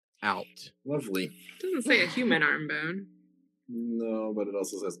 Out. Lovely. It doesn't say a human arm bone. No, but it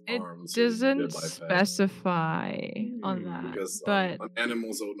also says It arms. doesn't specify on that. Because but an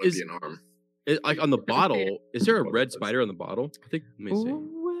animal zone would be an arm. Like on the bottle, is there a red spider on the bottle? I think. Let me see.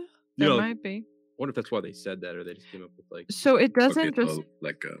 ooh, there know, might be. I wonder if that's why they said that, or they just came up with like. So it doesn't just. Well,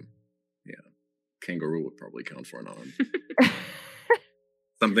 like kangaroo would probably count for an arm.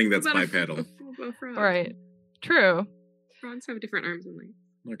 Something that's bipedal. Right. True. Frogs have different arms and legs.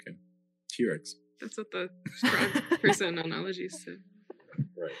 Okay. T-Rex. That's what the frog person analogy said.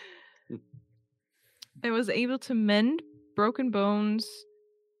 Right. It was able to mend broken bones,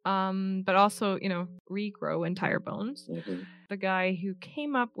 but also, regrow entire bones. Mhm. The guy who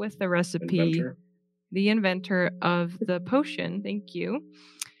came up with the recipe, the inventor of the potion, thank you,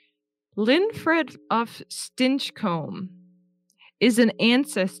 Linfred of Stinchcombe, is an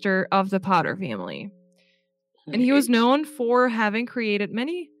ancestor of the Potter family. And he was known for having created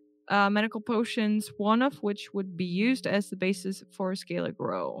many medical potions, one of which would be used as the basis for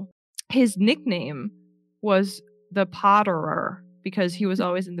Scaligro. His nickname was the Potterer because he was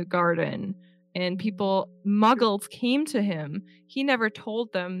always in the garden, and muggles came to him. He never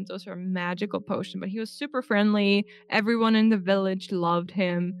told them those are magical potions, but he was super friendly. Everyone in the village loved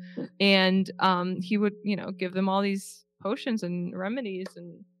him, and he would, give them all these potions and remedies,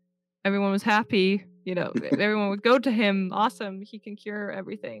 and everyone was happy. Everyone would go to him. Awesome, he can cure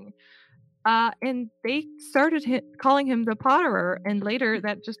everything. And they started calling him the Potterer, and later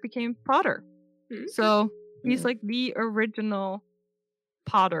that just became Potter. So he's like the original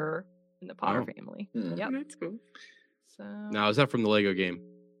Potter in the Potter family. Yep, That's cool. So Now, is that from the Lego game?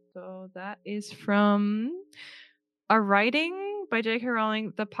 So that is from a writing by J.K.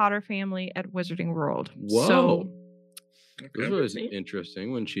 Rowling, The Potter Family at Wizarding World. Whoa. So, This was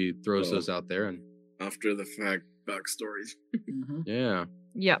interesting when she throws those out there, and After the fact backstories. yeah,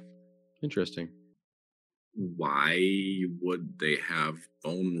 yep. interesting. Why would they have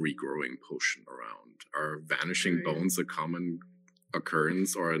bone regrowing potion around? Are vanishing bones a common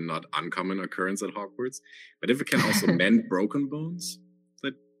occurrence or a not uncommon occurrence at Hogwarts? But if it can also mend broken bones,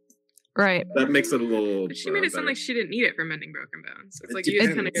 Right. that makes it a little. But she made it sound better. like she didn't need it for mending broken bones. It's It like you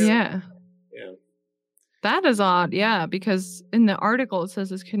just kind of depends. go. Yeah. Yeah. That is odd, yeah, because in the article it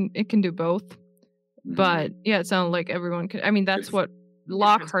says it can do both. But yeah, it sounded like everyone could. I mean, that's It's- what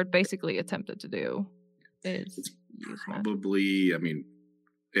Lockhart basically attempted to do. Is It's use magic. probably, I mean,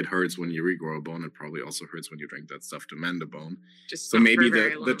 it hurts when you regrow a bone. It probably also hurts when you drink that stuff to mend a bone. Just So not maybe for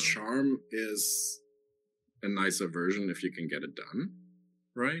very the long. charm is a nicer version if you can get it done,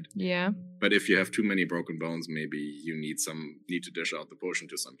 right? Yeah. But if you have too many broken bones, maybe you need to dish out the potion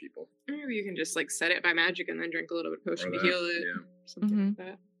to some people. Or maybe you can just like set it by magic and then drink a little bit of potion Or to that, heal it. yeah. Something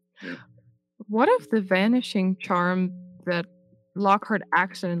like that. What if the vanishing charm that Lockhart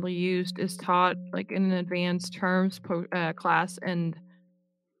accidentally used is taught like in an advanced charms class, and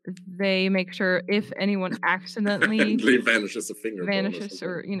they make sure if anyone accidentally They vanishes a finger. bone vanishes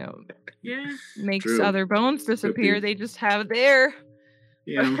something. or Yeah. makes True. other bones disappear, be. they just have there.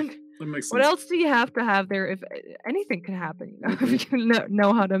 Yeah, that makes sense. What else do you have to have there if anything can happen? If you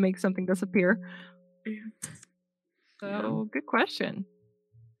know how to make something disappear. Yeah. So good question.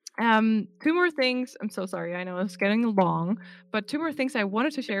 2 more things. I'm so sorry. I know it's getting long, but 2 more things I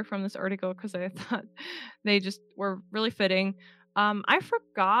wanted to share from this article because I thought they just were really fitting. I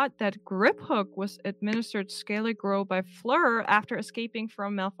forgot that Grip Hook was administered Scaly Grow by Fleur after escaping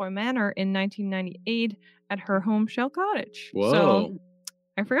from Malfoy Manor in 1998 at her home Shell Cottage. Whoa. So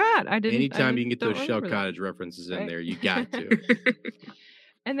I forgot. I didn't. Anytime you can get don't those Shell remember that. Cottage references in Right. there, you got to.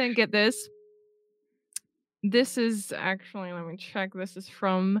 And then get this. This is actually, let me check. This is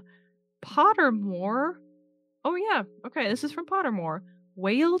from Pottermore. Oh, yeah. Okay, this is from Pottermore.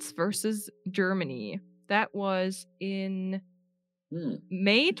 Wales versus Germany. That was in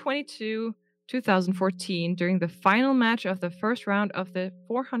May 22, 2014, during the final match of the first round of the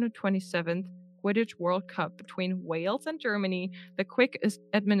 427th Quidditch World Cup between Wales and Germany. The quick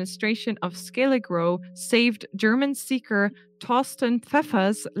administration of Scaly Grow saved German seeker Thorsten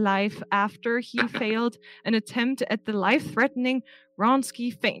Pfeffer's life after he failed an attempt at the life-threatening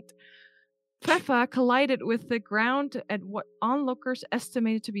Wronski feint. Pfeffer collided with the ground at what onlookers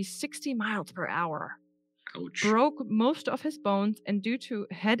estimated to be 60 miles per hour. Ouch. Broke most of his bones, and due to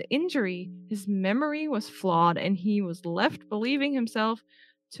head injury, his memory was flawed, and he was left believing himself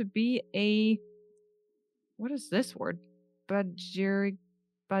to be a... What is this word? Budgerigar?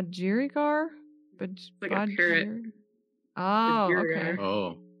 Like a parrot. Oh, okay. Budgerigar.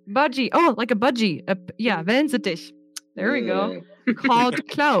 Oh. Budgie. Oh, like a budgie. Yeah, Wellensittiche. There we go. Called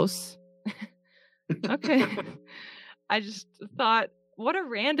Klaus. Okay. I just thought, what a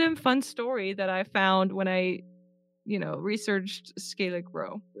random fun story that I found when I, researched Scaly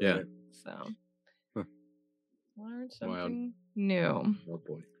Grow. Yeah. So, Huh. learned Wild. something new. Oh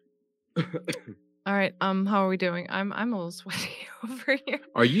boy. All right. How are we doing? I'm a little sweaty over here.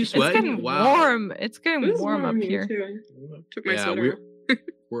 Are you It's sweating? getting Wow. warm. It's getting It was warm up here. too. Took my Yeah, sweater off.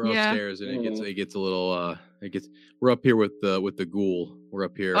 We're Yeah. upstairs and it gets a little we're up here with the ghoul. We're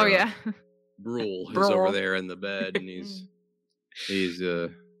up here. Oh yeah. Brule is Brule. over there in the bed and he's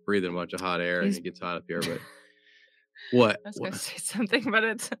breathing a bunch of hot air He's- and it gets hot up here, but what? I was gonna say something, but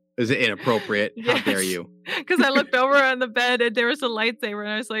it's Is it inappropriate? How dare Yes. you? because I looked over on the bed and there was a lightsaber, and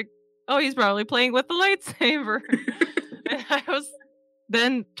I was like, "Oh, he's probably playing with the lightsaber." And I was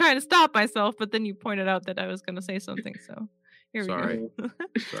then trying to stop myself, but then you pointed out that I was gonna say something, so here Sorry. we go.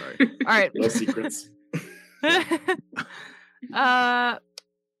 Sorry. All right. No secrets.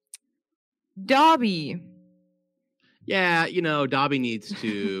 Dobby. Yeah, Dobby needs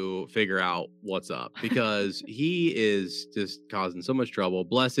to figure out what's up because he is just causing so much trouble.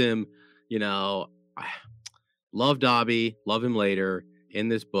 Bless him. I love Dobby, love him later in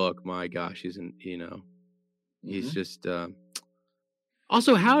this book. My gosh, he's he's just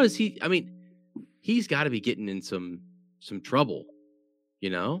also, how is he? I mean, he's got to be getting in some trouble,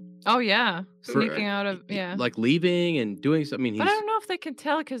 Oh yeah, For- sneaking out of like leaving and doing something. I mean, But I don't know if they can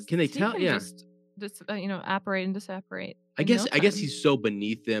tell because Can they tell? Yeah. Just apparate and disapparate. I in guess no I guess time. he's so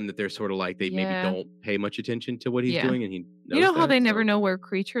beneath them that they're sort of like they maybe Yeah. don't pay much attention to what he's Yeah. doing, and he knows You know how that, they never so- know where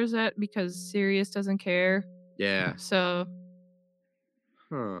Creature's at because Sirius doesn't care. Yeah. So,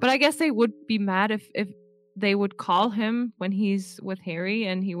 Huh. but I guess they would be mad if they would call him when he's with Harry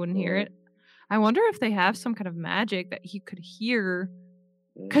and he wouldn't hear it. I wonder if they have some kind of magic that he could hear,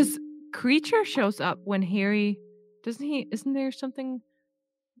 because Creature shows up when Harry doesn't he? Isn't there something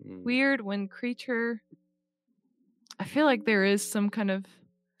Mm. weird when Creature? I feel like there is some kind of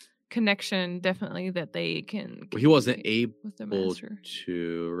connection, definitely, that they can. Well, he wasn't communicate with the able master.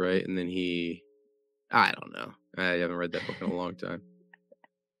 to, right? And then I don't know. I haven't read that book in a long time.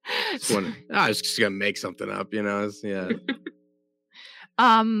 I was just gonna make something up, yeah.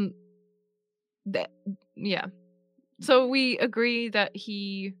 Yeah. So we agree that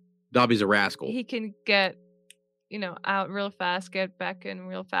Dobby's a rascal. he can get, out real fast, get back in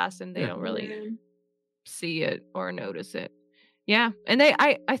real fast, and they Yeah. don't really see it or notice it. Yeah. And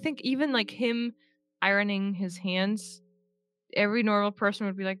I think even like him ironing his hands, every normal person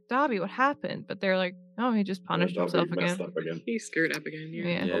would be like, Dobby, what happened? But they're like, oh, he just punished himself Messed again. up again. He screwed up again. Yeah.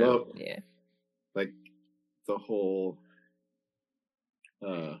 Yeah. Yeah. Although, Yeah. like the whole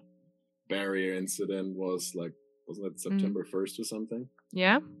barrier incident wasn't it September 1st or something?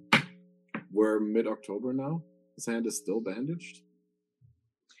 Yeah. We're mid-October now. His hand is still bandaged.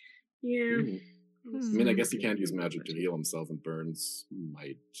 Yeah. I mean, I guess he can't use magic to heal himself, and burns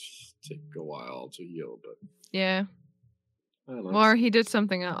might take a while to heal, but Yeah. I don't know. Or he did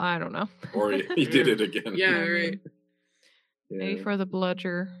something else. I don't know. Or he did it again. Yeah, right. Yeah. Maybe for the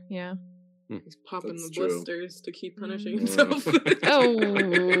bludger. Yeah. He's popping That's the true. blisters to keep punishing Mm. himself. Oh.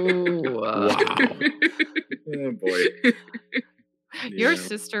 Wow. Oh boy. Your Yeah.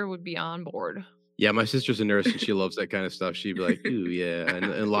 sister would be on board. Yeah, my sister's a nurse and she loves that kind of stuff. She'd be like, ooh, yeah.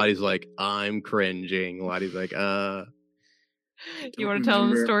 And Lottie's like, I'm cringing. Lottie's like, You Don't want to tell them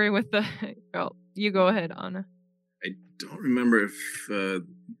the remember. story with the... Well, you go ahead, Anna. I don't remember if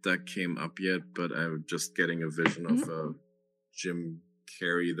that came up yet, but I'm just getting a vision of Jim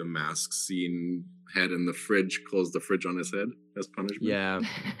Carrey, the mask scene, head in the fridge, close the fridge on his head as punishment. Yeah,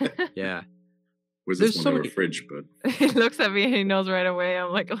 yeah. Was There's this so one many- a fridge? But He looks at me and he knows right away.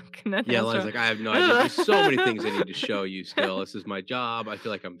 I'm like, looking at Yeah, him. Lana's like, I have no idea. There's so many things I need to show you still. This is my job. I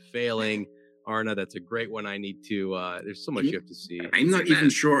feel like I'm failing. Arna, that's a great one. I need to, there's so much you have to see. I'm not See even that.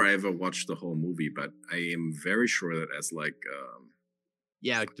 sure I ever watched the whole movie, but I am very sure that as like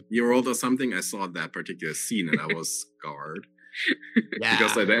Yeah, like year old or something, I saw that particular scene and I was scarred yeah.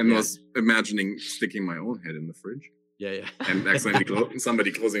 because I then yeah, was imagining sticking my own head in the fridge yeah. and accidentally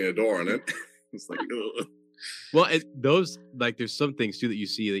somebody closing a door on it. It's like, ugh. Well, those, like, there's some things too that you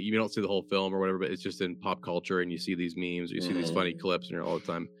see that you don't see the whole film or whatever, but it's just in pop culture and you see these memes or you see these funny clips and you're all the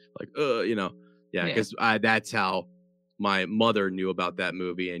time like, you know, yeah, Yeah. because that's how my mother knew about that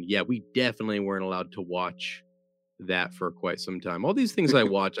movie. And yeah, we definitely weren't allowed to watch that for quite some time. All these things I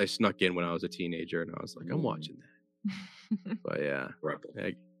watched, I snuck in when I was a teenager and I was like, I'm watching that. But yeah, Rebel.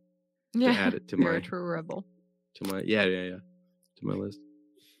 I Yeah, add it to you're my, a true rebel. to my list.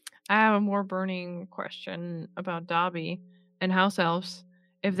 I have a more burning question about Dobby and house elves.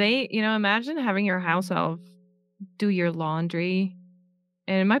 If they, imagine having your house elf do your laundry,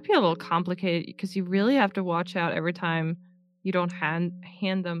 and it might be a little complicated because you really have to watch out every time you don't hand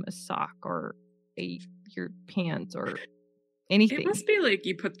them a sock or your pants or anything. It must be like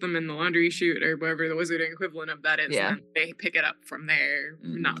you put them in the laundry chute or whatever the wizarding equivalent of that is, Yeah. and then they pick it up from there,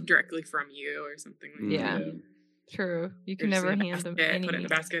 not directly from you or something like Yeah. that. True. You They're can just never in the hand them basket, any. Put it in the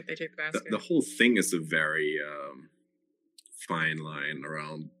basket, they take the basket. The whole thing is a very fine line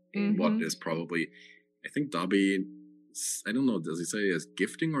around what Mhm. is probably, I think Dobby, I don't know, does he say as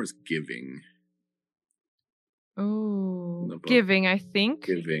gifting or as giving? Oh, The book. giving, I think,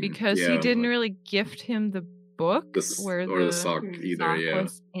 Giving, because he yeah, didn't like- really gift him the book Or the sock either, sock yeah.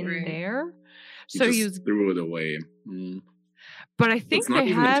 was in Right. there. He So just he was, threw it away. but I think It's not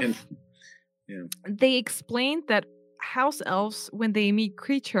they even have. intentional. They explained that house elves, when they meet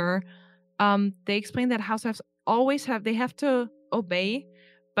creature, they explain that house elves they have to obey,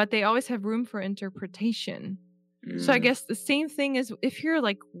 but they always have room for interpretation. So I guess the same thing is if you're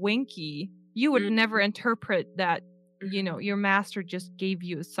like Winky, you would never interpret that, your master just gave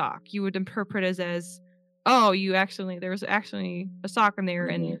you a sock. You would interpret it as, oh, there's actually a sock in there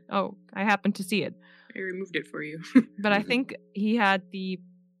and I happened to see it. I removed it for you. But I think he had the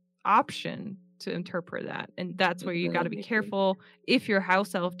option to interpret that. And that's where you got to be careful. If your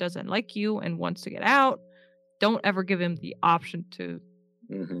house elf doesn't like you and wants to get out, don't ever give him the option to,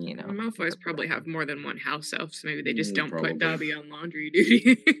 Malfoys probably have more than one house elf, so maybe they just don't Probably. put Dobby on laundry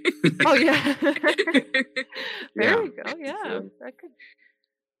duty. Oh, yeah. There Yeah. you go. Yeah.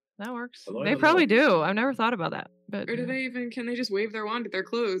 That works. Although I They don't probably know. do. I've never thought about that. But Or can they just wave their wand at their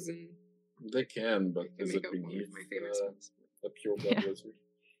clothes and They can, but is make it up one beneath of my favorite songs? a pure blood Yeah. wizard?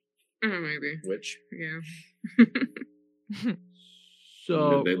 Maybe. Which Yeah.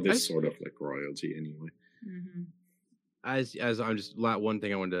 So They're I- sort of like royalty anyway. Mm-hmm. as I'm just one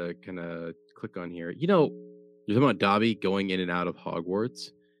thing I wanted to kind of click on here. You're talking about Dobby going in and out of Hogwarts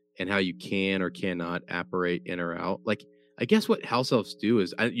and how you can or cannot apparate in or out. Like, I guess what house elves do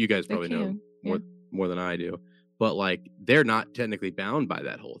is, you guys They probably know can, more than I do, but like they're not technically bound by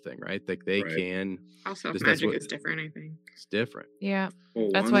that whole thing, right? Like they Right. can. House elf That's magic what- is different, I think. It's different. yeah. Well,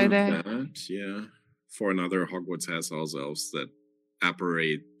 That's one why of they- that, yeah. For another, Hogwarts has house elves that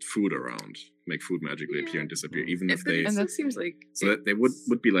apparate food around, make food magically appear and disappear, even if they. And That seems like So that they would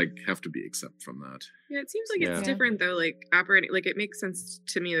be like have to be exempt from that. Yeah, it seems like Yeah. it's different though. Like operating, like it makes sense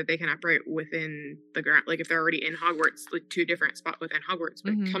to me that they can operate within the ground. Like if they're already in Hogwarts, like two different spots within Hogwarts,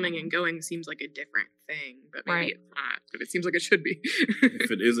 but Mhm. coming and going seems like a different thing. But maybe Right. it's not. But it seems like it should be. If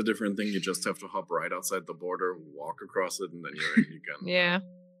it is a different thing, you just have to hop right outside the border, walk across it, and then you can Yeah.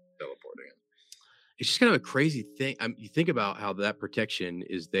 teleport again. It's just kind of a crazy thing. You think about how that protection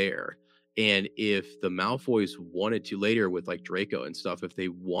is there. And if the Malfoys wanted to later with like Draco and stuff, if they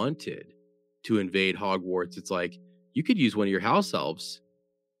wanted to invade Hogwarts, it's like you could use one of your house elves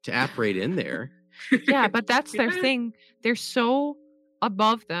to apparate in there. Yeah, but that's their Yeah. thing. They're so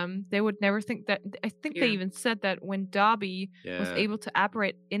above them. They would never think that. I think they Yeah. even said that when Dobby was Yeah. able to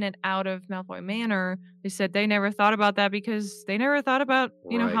apparate in and out of Malfoy Manor, they said they never thought about that because they never thought about,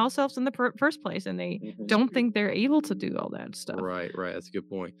 Right. house elves in the first place. And they Mhm. don't think they're able to do all that stuff. Right. That's a good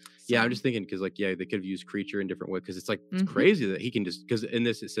point. Yeah, I'm So- just thinking because, like, yeah, they could have used creature in different ways because it's like it's Mhm. crazy that he can just because in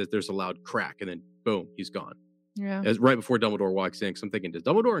this it says there's a loud crack and then boom, he's gone. Yeah. As right before Dumbledore walks in, 'cause I'm thinking, does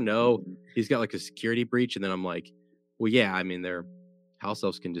Dumbledore know he's got like a security breach? And then I'm like, well, yeah, I mean, their house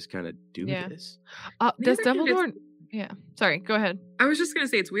elves can just kind of do Yeah. this. Does Maybe they can Dumbledore Yeah. Sorry, go ahead. I was just gonna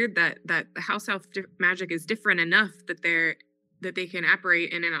say it's weird that the house elf magic is different enough that they can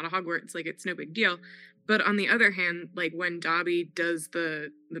apparate in and out of Hogwarts, like it's no big deal. But on the other hand, like when Dobby does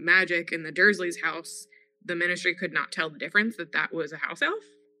the magic in the Dursleys' house, the Ministry could not tell the difference that was a house elf.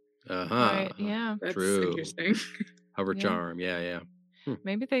 Right. Yeah. That's True. interesting. Hover Yeah. charm. Yeah.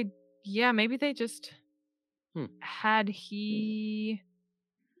 Maybe they just had he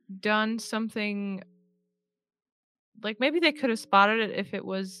done something. Like maybe they could have spotted it if it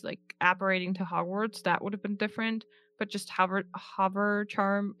was like apparating to Hogwarts. That would have been different. But just hover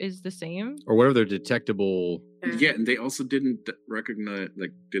charm is the same. Or whatever their detectable. Yeah, and they also didn't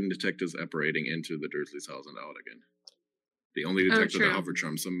detect us apparating into the Dursley's house and out again. They only detected the hover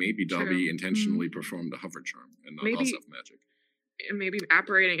charm, so maybe Dobby intentionally performed a hover charm and not house elf magic. Maybe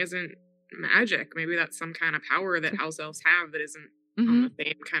apparating isn't magic. Maybe that's some kind of power that house elves have that isn't on the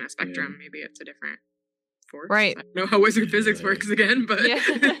same kind of spectrum. Yeah. Maybe it's a different force. Right. I don't know how wizard physics works again, but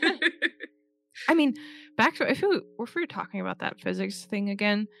I mean, back to if we're talking about that physics thing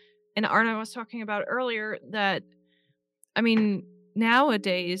again, and Arne was talking about earlier that, I mean,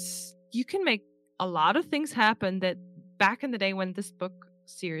 nowadays you can make a lot of things happen that back in the day when this book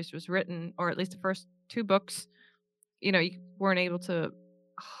series was written, or at least the first 2 books, you weren't able to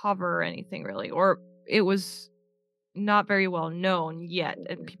hover anything really, or it was not very well known yet,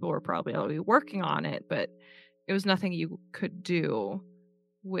 and people were probably already working on it, but it was nothing you could do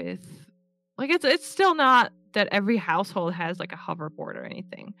with, like, it's still not that every household has like a hoverboard or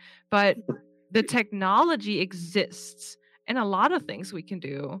anything, but the technology exists, and a lot of things we can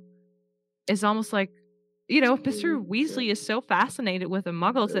do is almost like, Mr. Weasley is so fascinated with the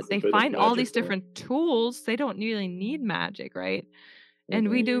Muggles that they find all these different tools. They don't really need magic, right? And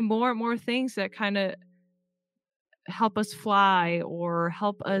we do more and more things that kind of help us fly or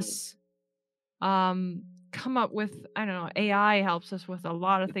help us come up with, I don't know, AI helps us with a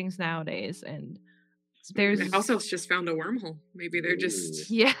lot of things nowadays. And there's also just found a wormhole. Maybe they're just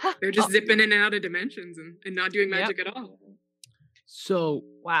zipping in and out of dimensions and not doing magic at all. So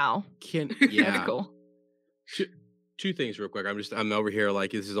wow. That's cool. Two things real quick. I'm over here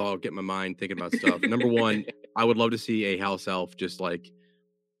like this is all getting my mind thinking about stuff. Number one, I would love to see a house elf just like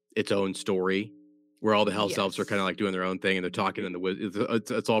its own story, where all the house elves are kind of like doing their own thing and they're talking, and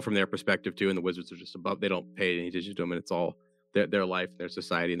it's all from their perspective too, and the wizards are just above. They don't pay any attention to them, and it's all their life, their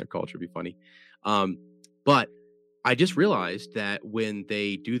society, and their culture. Would be funny. But I just realized that when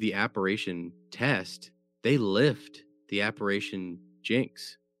they do the apparition test, they lift the apparition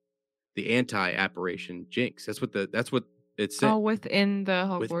jinx, the anti-apparition jinx. That's what it said. Oh, within the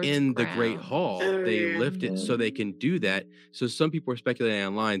Hogwarts within the Great grounds. Hall, they lift it so they can do that. So some people are speculating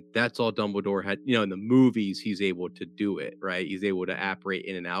online that's all Dumbledore had. In the movies, he's able to do it, right? He's able to apparate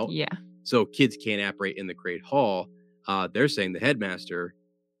in and out. Yeah. So kids can't apparate in the Great Hall. They're saying the headmaster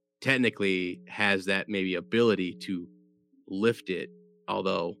technically has that maybe ability to lift it,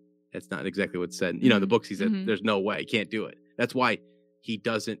 although that's not exactly what's said. In the books, he said there's no way, he can't do it. That's why he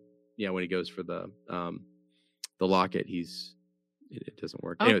doesn't. When he goes for the locket, it doesn't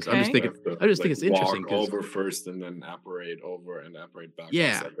work. Anyways, I'm just thinking. I just think it's interesting. Walk over first and then apparate over and apparate back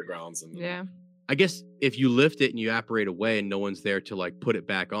outside the grounds. And then I guess if you lift it and you apparate away and no one's there to like put it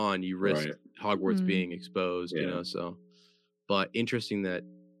back on, you risk Hogwarts being exposed. So. But interesting that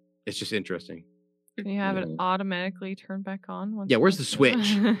it's just interesting. You have it automatically turn back on. Where's the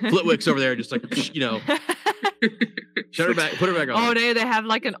switch? Flitwick's over there, just like shut her back, put her back on. Oh, they have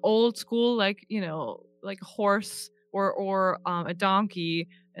like an old school, like like horse or a donkey,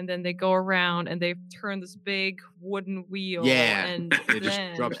 and then they go around and they turn this big wooden wheel. Yeah, and it just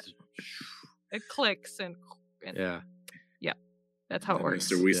drops. It clicks and that's how it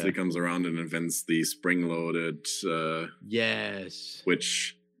works. Mr. Weasley comes around and invents the spring-loaded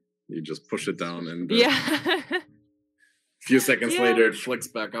switch. You just push it down and a few seconds later it flicks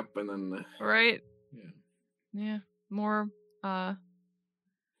back up and then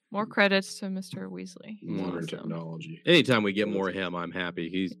more credits to Mr. Weasley. Modern technology. Anytime we get more of him, I'm happy.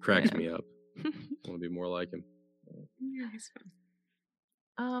 He cracks me up. I want to be more like him. Yeah, he's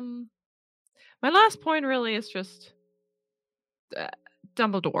fun. My last point really is just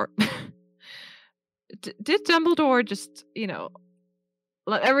Dumbledore. Did Dumbledore just,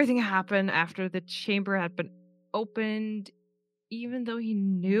 let everything happen after the chamber had been opened, even though he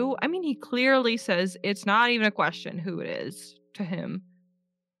knew? I mean, he clearly says it's not even a question who it is to him.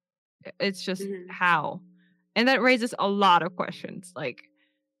 It's just how. And that raises a lot of questions. Like,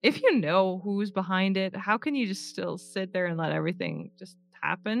 if you know who's behind it, how can you just still sit there and let everything just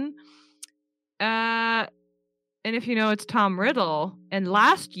happen? And if you know it's Tom Riddle, and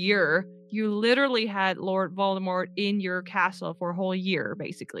last year you literally had Lord Voldemort in your castle for a whole year,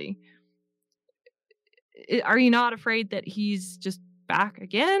 basically. Are you not afraid that he's just back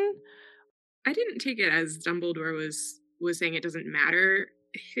again? I didn't take it as Dumbledore was saying it doesn't matter,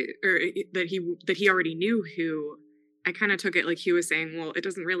 or that he already knew who. I kind of took it like he was saying, well, it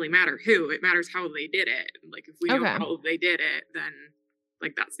doesn't really matter who, it matters how they did it. Like, if we know how they did it, then,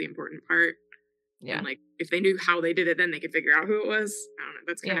 like, that's the important part. Yeah. And, like, if they knew how they did it, then they could figure out who it was. I don't know.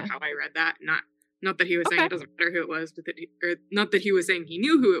 That's kind of how I read that. Not that he was saying it doesn't matter who it was, but or not that he was saying he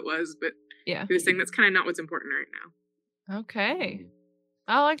knew who it was, but he was saying that's kind of not what's important right now. Okay.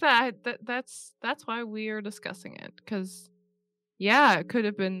 I like that. That's why we are discussing it, because it could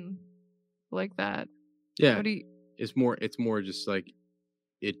have been like that. Yeah. It's more just like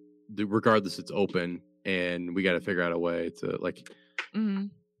it. Regardless, it's open, and we got to figure out a way to like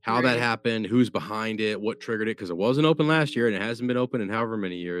how that happened, who's behind it, what triggered it, because it wasn't open last year, and it hasn't been open in however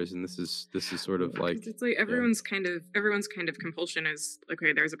many years, and this is sort of like it's like everyone's kind of compulsion is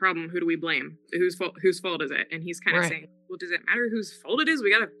okay. There's a problem. Who do we blame? Whose fault is it? And he's kind of saying, well, does it matter whose fault it is?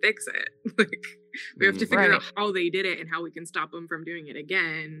 We got to fix it. Like, we have to figure out how they did it and how we can stop them from doing it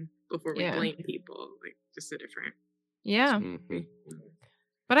again before we blame people. Like, just a different. Yeah.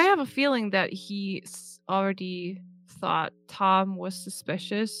 But I have a feeling that he already thought Tom was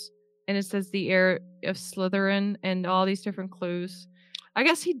suspicious, and it says the heir of Slytherin and all these different clues. I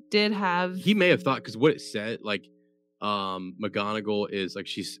guess he did have. He may have thought, because what it said, like, McGonagall is like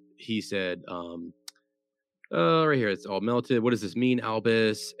he said, right here it's all melted. What does this mean,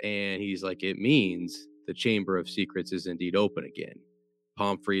 Albus? And he's like, it means the Chamber of Secrets is indeed open again.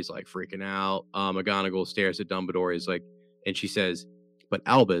 Pomfrey's like freaking out. McGonagall stares at Dumbledore. He's like, and she says, but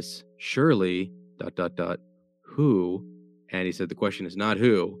Albus, surely ... who? And he said, the question is not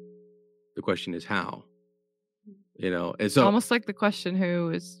who, the question is how. And so almost like the question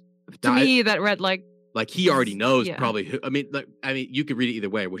who is to me that read like he already knows probably who. I mean, you could read it either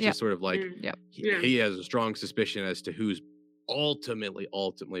way, which is sort of like he has a strong suspicion as to who's ultimately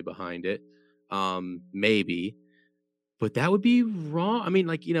behind it. Maybe, but that would be wrong. I mean,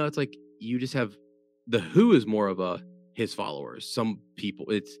 it's like you just have the who is more of his followers. Some people,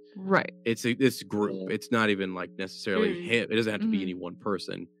 it's this group. It's not even like necessarily him. It doesn't have to be any one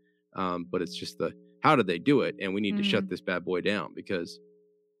person. But it's just how did they do it? And we need to shut this bad boy down, because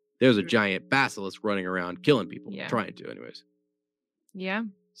there's a giant basilisk running around killing people, trying to anyways. Yeah.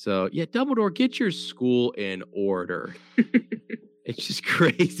 So Dumbledore, get your school in order. It's just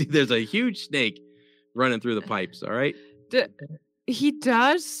crazy. There's a huge snake running through the pipes. All right. He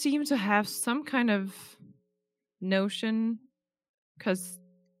does seem to have some kind of notion, because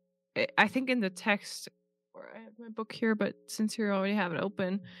I think in the text, or I have my book here, but since you already have it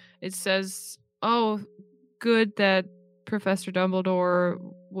open, it says, oh, good that Professor Dumbledore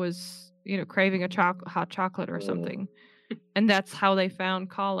was craving a hot chocolate or something, and that's how they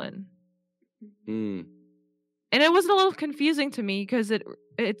found Colin. And it was a little confusing to me, because it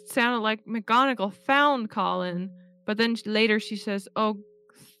sounded like McGonagall found Colin, but then later she says, oh,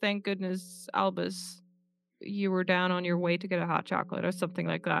 thank goodness, Albus, you were down on your way to get a hot chocolate or something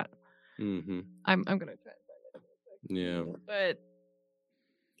like that. I'm gonna try and find it. Yeah. But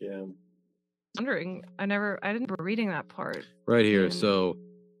wondering, I didn't remember reading that part. Right here. So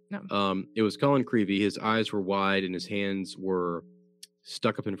it was Colin Creevey. His eyes were wide and his hands were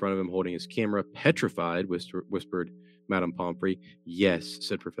stuck up in front of him, holding his camera. Petrified, whispered Madame Pomfrey. Yes,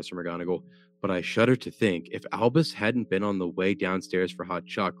 said Professor McGonagall, but I shudder to think, if Albus hadn't been on the way downstairs for hot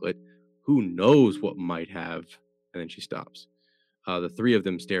chocolate, who knows what might have. And then she stops. The three of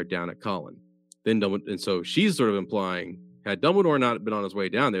them stared down at Colin. And so she's sort of implying, had Dumbledore not been on his way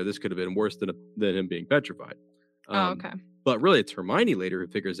down there, this could have been worse than him being petrified. Okay. But really, it's Hermione later who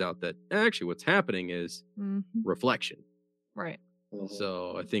figures out that actually what's happening is reflection. Right.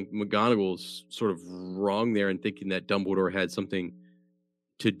 So I think McGonagall's sort of wrong there in thinking that Dumbledore had something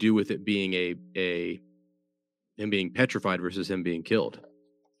to do with it being him being petrified versus him being killed.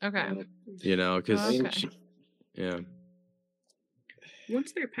 Okay. Because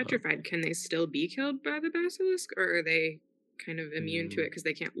once they're petrified, can they still be killed by the basilisk, or are they kind of immune to it because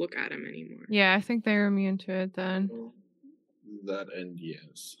they can't look at him anymore? Yeah, I think they're immune to it then. That end,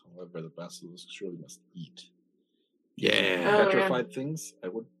 yes. However, the basilisk surely must eat. Yeah. Petrified things, I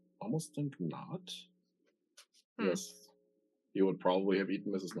would almost think not. Yes. He would probably have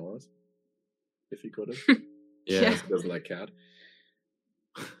eaten Mrs. Norris if he could have. Yeah. He doesn't like cat.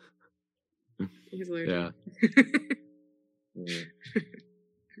 He's allergic. Yeah.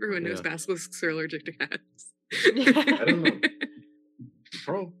 Everyone knows basilisks are allergic to cats. I don't know.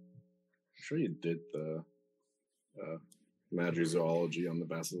 I'm sure you did the Magizoology on the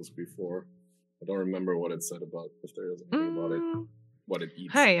basilisk before. I don't remember what it said about if there is anything about it. What it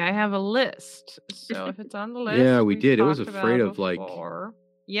eats. Hey, I have a list. So if it's on the list, Yeah, we we've did. It was talked afraid about of, like, before.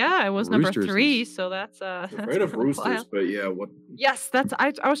 Yeah, it was number roosters 3, and- so that's It's that's afraid of been a roosters, while. but yeah, what? Yes, that's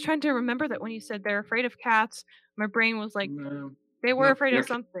I was trying to remember that when you said they're afraid of cats, my brain was like No, they were not- afraid of not-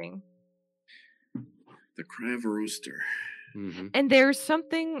 something. The cry of a rooster. Mhm. And there's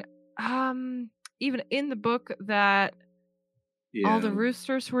something even in the book that Yeah. all the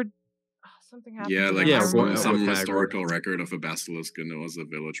roosters were something happened Yeah, to like them. I Yeah, some, remember with some that. Hagrid. historical record of a basilisk, and it was a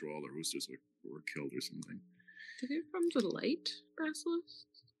village where all the roosters were killed or something. Do they have problems with light, basilisk?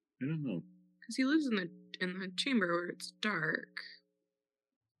 I don't know. Because he lives in the chamber where it's dark.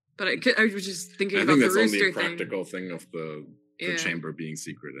 But I was just thinking I about think the that's only rooster a practical thing of the Yeah. chamber being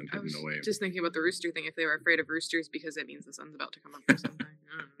secret and I hidden was away. just thinking about the rooster thing. If they were afraid of roosters because it means the sun's about to come up or something.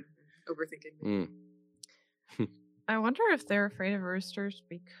 I don't know. Overthinking. Mm. I wonder if they're afraid of roosters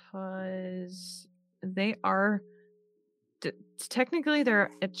because they are technically they're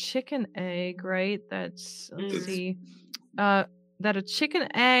a chicken egg, right? That's let's Mm. see. That a chicken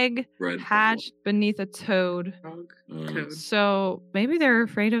egg Red hatched beneath a toad. Dog. Uh, Toad. So maybe they're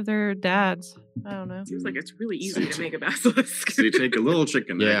afraid of their dads. I don't know. Seems like it's really easy to make a basilisk. So you take a little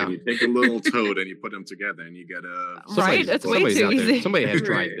chicken egg Yeah. and you take a little toad and you put them together and you get a Right? It's way somebody's too out there. easy. Somebody has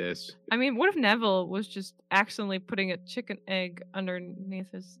tried Right. this. I mean, what if Neville was just accidentally putting a chicken egg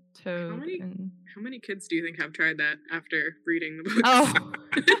underneath his toad? many- And... How many kids do you think have tried that after reading the books? Oh.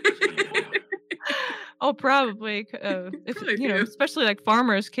 Oh, probably. If Probably a you know, few. especially like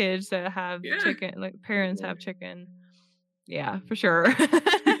farmers' kids that have Yeah. chicken, like parents have chicken. Yeah, for sure.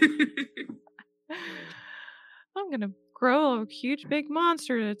 I'm gonna grow a huge big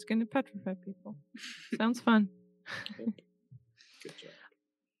monster that's gonna petrify people. Sounds fun. Good job.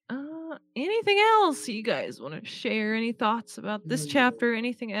 Anything else you guys want to share? Any thoughts about this chapter?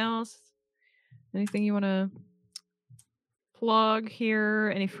 Anything else? Anything you want to plug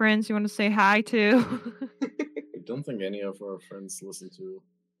here? Any friends you want to say hi to? I don't think any of our friends listen to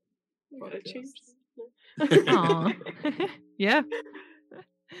Gotta change podcasts. Aw. Yeah.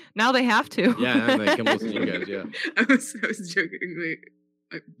 Now they have to. Yeah, they come listen to you guys. Yeah. I was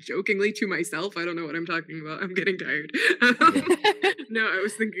jokingly to myself. I don't know what I'm talking about. I'm getting tired. No, I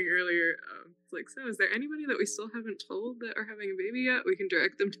was thinking earlier. It's like, so is there anybody that we still haven't told that are having a baby yet? We can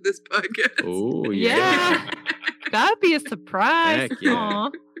direct them to this podcast. Oh Yeah. That'd be a surprise. Heck yeah. Aw.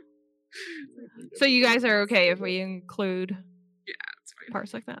 So you guys are okay if we include That's fine.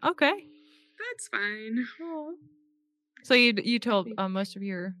 parts like that? Okay. That's fine. Aw. So you told most of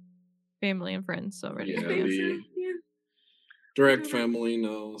your family and friends already. Yeah, I think we- so, yeah. Direct family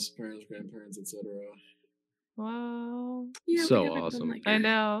knows, parents, grandparents, etc. Wow. Yeah, we So haven't done, awesome. like, I a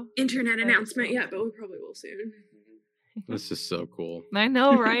know. internet That's announcement so yet, but we probably will soon. This is so cool. I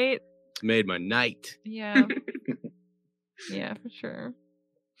know, right? It's made my night. Yeah. Yeah, for sure.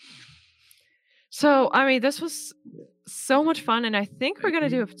 So, I mean, this was so much fun, and I think we're gonna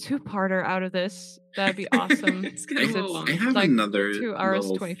do a two-parter out of this. That'd be awesome. It's getting a Because little it's long. I have like another 2 hours,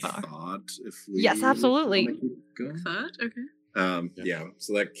 little 25. thought. If we Yes, absolutely. wanna keep going. Thought? Okay. Yeah,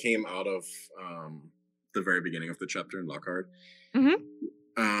 so that came out of the very beginning of the chapter in Lockhart. Mhm.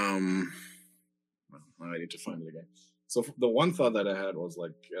 Well, now I need to find it again. So the one thought that I had was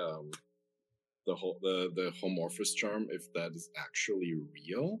like the homorphous charm. If that is actually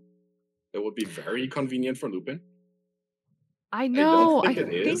real, it would be very convenient for Lupin. I know. think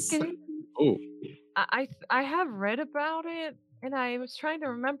it is. Oh, I have read about it, and I was trying to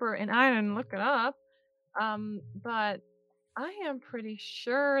remember, and I didn't look it up. But I am pretty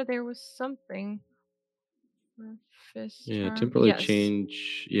sure there was something. Fist yeah. charm? Temporarily Yes,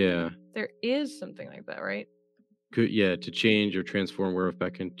 change. Yeah. there is something like that, right? To change or transform werewolf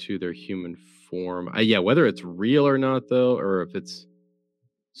back into their human form. Yeah, whether it's real or not, though, or if it's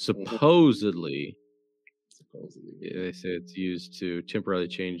supposedly, they say it's used to temporarily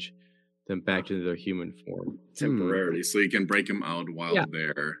change them back into their human form. Temporarily, so you can break them out while Yeah.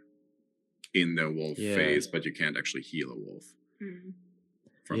 they're in their wolf Yeah. phase, but you can't actually heal a wolf. Hmm.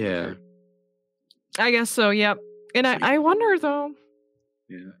 From Yeah. her. I guess so. Yep. And I wonder though,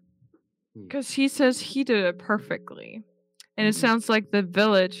 Yeah. because he says he did it perfectly, and it Mhm. sounds like the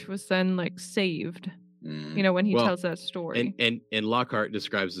village was then like saved. Mm. You know, when he Well, tells that story. And Lockhart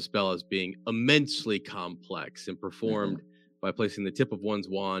describes the spell as being immensely complex and performed by placing the tip of one's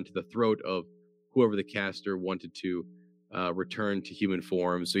wand to the throat of whoever the caster wanted to return to human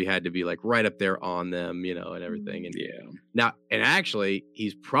form. So he had to be like right up there on them, and everything. And Yeah. and actually,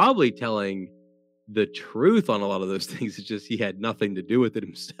 he's probably telling the truth on a lot of those things. It's just he had nothing to do with it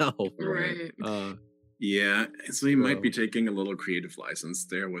himself. Right. Yeah, so he might be taking a little creative license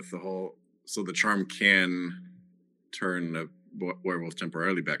there with the whole. So the charm can turn a werewolf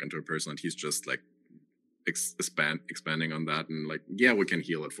temporarily back into a person, and he's just like expanding on that, and like, yeah, we can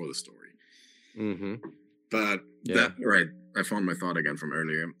heal it for the story. Mm-hmm. But that right, I found my thought again from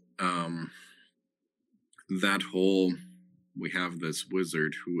earlier. That whole, we have this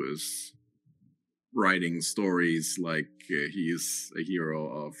wizard who is writing stories like he's a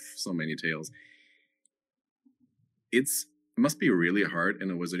hero of so many tales. It must be really hard in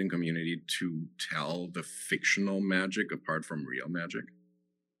a wizarding community to tell the fictional magic apart from real magic.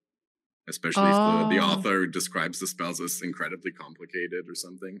 Especially if the author describes the spells as incredibly complicated or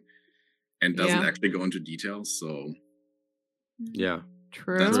something and doesn't actually go into details. So yeah,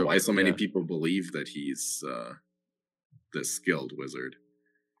 true. That's why so many people believe that he's this skilled wizard.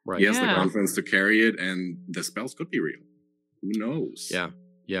 Right. He has the confidence to carry it, and the spells could be real. Who knows?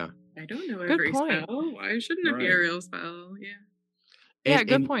 Yeah. I don't know Good every point. spell. Why shouldn't it be a real spell? Yeah.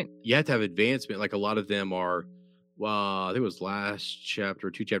 Good point. You have to have advancement. Like a lot of them are. Well, I think it was last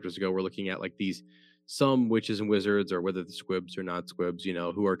chapter, 2 chapters ago. We're looking at like some witches and wizards, or whether the squibs or not squibs,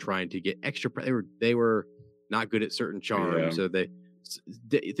 who are trying to get extra. They were not good at certain charms, so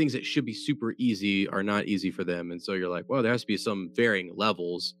things that should be super easy are not easy for them, and so you're like, well, there has to be some varying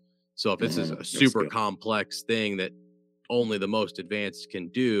levels. So if this is a super complex thing that only the most advanced can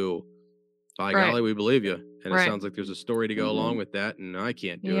do, by golly, we believe you. And it sounds like there's a story to go along with that, and I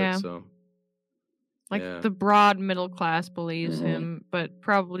can't do it. So, the broad middle class believes him, but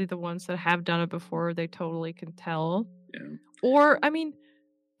probably the ones that have done it before, they totally can tell. Yeah. Or, I mean,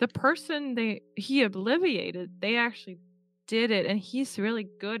 the person he obliviated, they actually did it, and he's really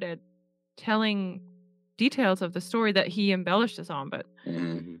good at telling details of the story that he embellishes on, but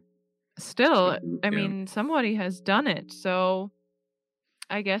still, I mean, somebody has done it, so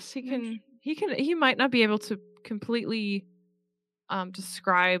I guess he might not be able to completely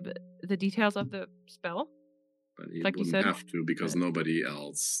describe the details of the spell. But he like you wouldn't said, have to, because nobody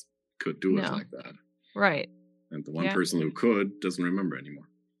else could do it like that. Right. And the one person who could doesn't remember anymore.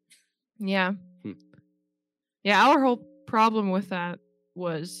 Yeah. Yeah, our whole problem with that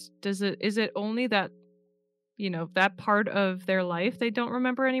was, is it only that, that part of their life they don't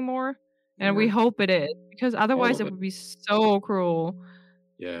remember anymore? And we hope it is, because otherwise it would be so cruel.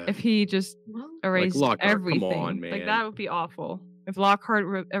 Yeah. If he just erased Lockhart, everything. come on, man. Like, that would be awful. If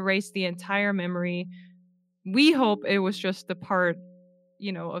Lockhart erased the entire memory, we hope it was just the part,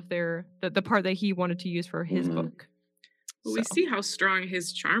 of the part that he wanted to use for his book. Well, we see how strong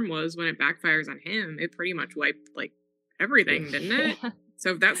his charm was when it backfires on him. It pretty much wiped everything, didn't it?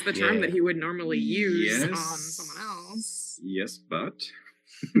 So if that's the charm that he would normally use on someone else. Yes, but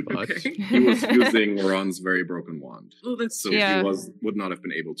Okay. he was using Ron's very broken wand. Well, that's so he would not have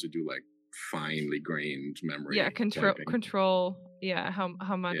been able to do finely grained memory. Yeah, control. Yeah,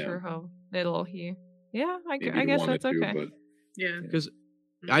 how much or how little he. Yeah, I guess that's okay. But because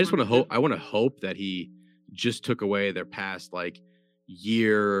I just want to hope. I want to hope that he just took away their past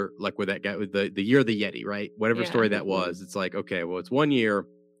year, with that guy with the year of the Yeti, right? Whatever story that was. It's like, okay, well, it's 1 year.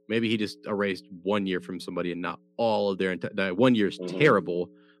 Maybe he just erased 1 year from somebody and not all of their that 1 year is terrible.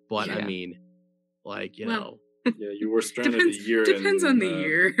 But I mean, know. Yeah, you were stranded a year. Depends on the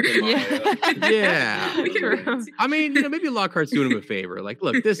year. I mean, maybe Lockhart's doing him a favor.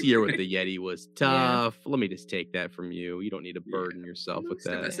 Look, this year with the Yeti was tough. Let me just take that from you. You don't need to burden yourself with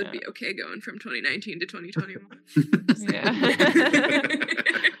that. Most of us would be okay going from 2019 to 2021.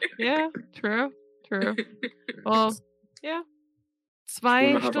 Yeah, true. Well, yeah.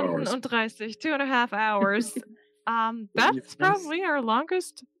 2 Stunden und 30, 2.5 hours. That's probably our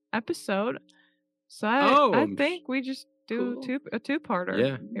longest episode. So I think we just do a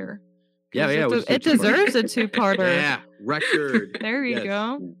two-parter here. Yeah. It deserves a two-parter. Yeah, record. There you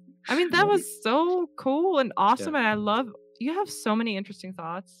go. I mean, that was so cool and awesome, and I love. You have so many interesting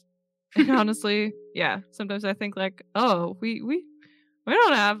thoughts. And honestly, sometimes I think we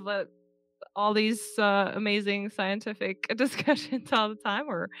don't have all these amazing scientific discussions all the time.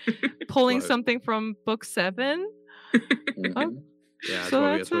 We're pulling something from book 7. Yeah,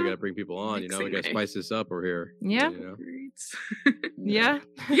 that's why we gotta bring people on. We gotta spice this up. We're here. Yeah. Yeah,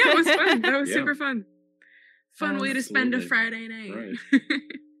 it was fun. That was super fun. Fun way to spend a Friday night. Right.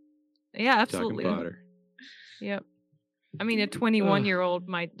 Yeah, absolutely. Talking Potter. Yep. I mean, a 21-year-old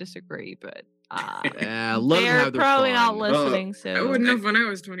might disagree, but they're probably not listening. So I wouldn't have when I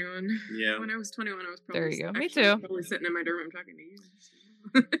was 21. Yeah. When I was 21, I was probably there. You go. Me too. Probably sitting in my dorm room talking to you.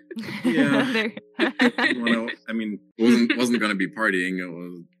 Yeah. I mean, wasn't going to be partying.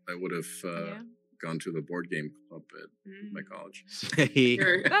 I would have gone to the board game club at my college. Say,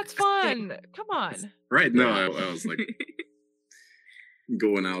 That's fun. Come on. Right? No, I was like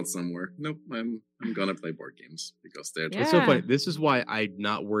going out somewhere. Nope, I'm gonna play board games because they're It's so Yeah. funny. This is why I'm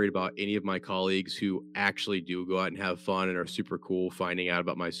not worried about any of my colleagues who actually do go out and have fun and are super cool finding out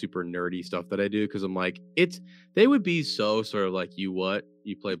about my super nerdy stuff that I do. Because I'm like, they would be so sort of like, you what?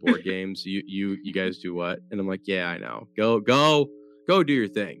 You play board games? You guys do what? And I'm like, yeah, I know. Go do your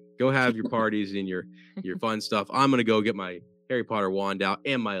thing. Go have your parties and your fun stuff. I'm gonna go get my Harry Potter wand out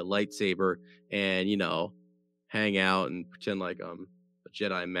and my lightsaber and hang out and pretend like I'm a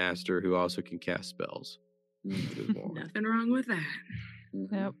Jedi master who also can cast spells. Nothing wrong with that.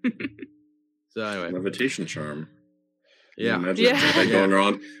 Yep. So anyway, levitation charm. yeah. Imagine Yeah. Jedi going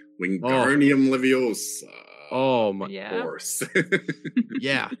around Wingardium Leviosa. Oh my, Yeah. Force.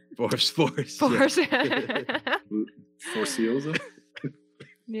 yeah. Force. Force. Forciosa.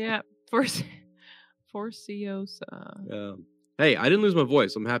 Yeah. Forciosa. Hey, I didn't lose my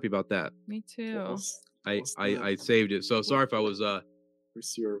voice. I'm happy about that. Me too. I saved it. So sorry if I was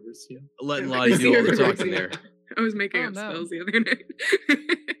Versio. letting a lot of you do all the talking there. I was making Oh, up no. spells the other night.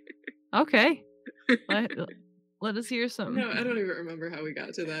 Okay. Let us hear some. No, I don't even remember how we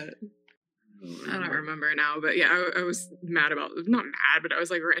got to that. I don't remember now, but yeah, I was not mad, but I was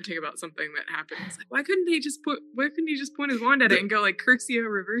like ranting about something that happened. I was like, why couldn't he just point his wand at it and go like Cursio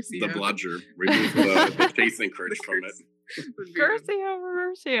Reversio? The Bludger. Remove the faith and courage from it. Cursio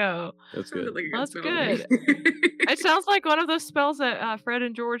Reversio. That's Sounded good. like a That's spell. good. It sounds like one of those spells that Fred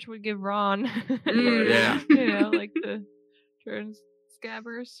and George would give Ron. Yeah. Like the turn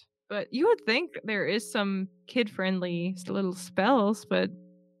scabbers. But you would think there is some kid-friendly little spells, but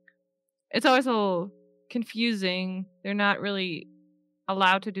it's always a little confusing. They're not really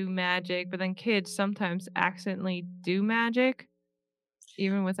allowed to do magic, but then kids sometimes accidentally do magic,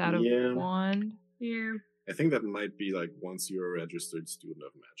 even without a Yeah. wand. Yeah, I think that might be like once you're a registered student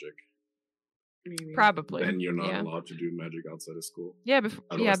of magic, maybe. Probably. then you're not Yeah. allowed to do magic outside of school. Yeah,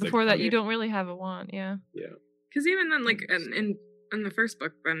 Otherwise they before that, can- you don't really have a wand. Yeah. Yeah. Because even then, like in the first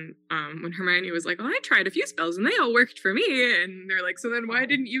book, when Hermione was like, "Oh, I tried a few spells and they all worked for me," and they're like, "So then why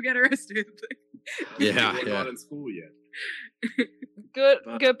didn't you get arrested?" Yeah, We're yeah. not in school yet.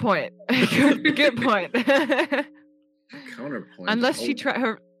 Good point. good point. Counterpoint. Unless she oh,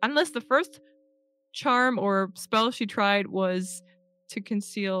 tried unless the first charm or spell she tried was to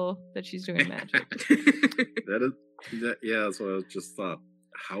conceal that she's doing magic. Yeah, that's what I just thought.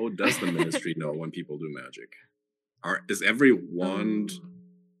 How does the ministry know when people do magic? Is every wand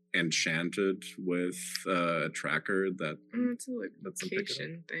enchanted with a tracker that It's a lets them pick it up?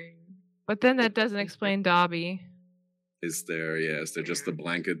 location thing. But then that doesn't explain Dobby. Is there just a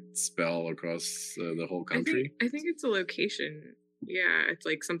blanket spell across the whole country? I think it's a location. Yeah, it's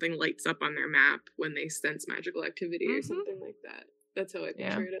like something lights up on their map when they sense magical activity or Mhm. something like that. That's how I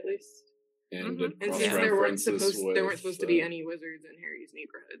Yeah. picture it, at least. And Mhm. it And since there weren't cross-references supposed to be with, any wizards in Harry's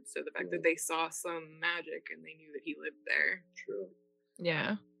neighborhood, so the fact that they saw some magic and they knew that he lived there. True.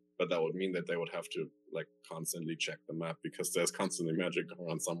 Yeah. But that would mean that they would have to like constantly check the map because there's constantly magic going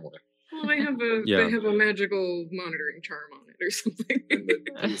on somewhere. Well, they have Yeah. a magical monitoring charm on it or something. And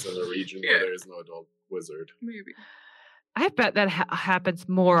that he's in a region Yeah. where there is no adult wizard. Maybe. I bet that happens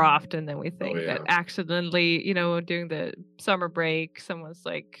more often than we think. yeah. That accidentally, during the summer break, someone's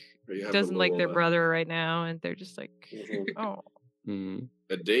like But you have a doesn't like their little, brother right now, and they're just like, Mhm. oh, Mm.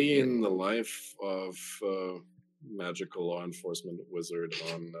 A day in the life of magical law enforcement wizard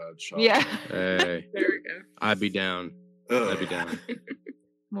on child. yeah. Hey, There we go. I'd be down. I'd be down.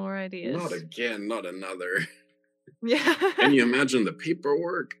 More ideas. not again, not another. Yeah. Can you imagine the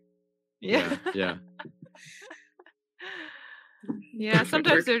paperwork? yeah. Yeah. Yeah,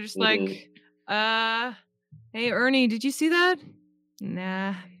 sometimes they're just like, hey Ernie, did you see that?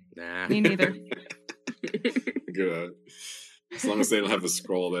 Nah, Nah. me neither. Good. As long as they don't have a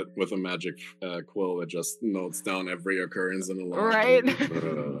scroll that with a magic quill that just notes down every occurrence in a log.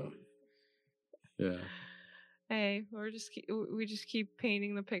 Right. Yeah. Hey, we just keep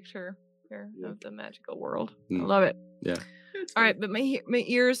painting the picture here Yeah. of the magical world. I Mm. love it. Yeah. That's All fine. right, but my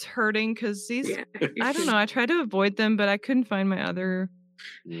ears hurting because these Yeah, I don't know. I tried to avoid them, but I couldn't find my other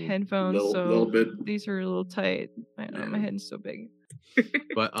headphones, so little bit. these are a little tight. I know my Yeah. head's so big.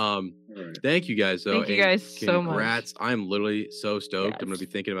 But All right. thank you guys though. Thank you and guys so much. Congrats. I'm literally so stoked. I'm gonna be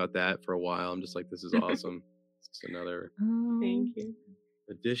Yes. thinking about that for a while. I'm just like, this is awesome. It's just another Thank you.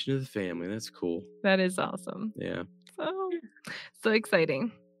 addition to the family. That's cool. That is awesome. Yeah. So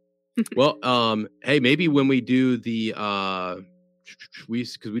exciting. Well, hey, maybe when we do the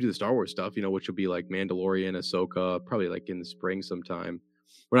because we do the Star Wars stuff, which will be like Mandalorian, Ahsoka, probably like in the spring sometime.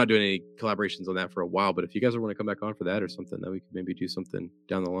 we're not doing any collaborations on that for a while. But if you guys want to come back on for that or something, then we could maybe do something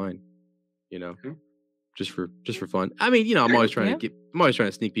down the line. You know, just for fun. I mean, you know, I'm always trying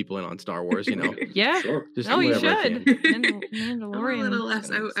to sneak people in on Star Wars. You know, Yeah. Sure. just Oh, you whatever I should. can. I'm a little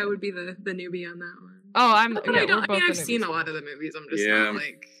less. I would be the newbie on that one. Oh, I'm. But Yeah, I, don't, we're I both mean, the I've seen newbies. a lot of the movies. I'm just Yeah. not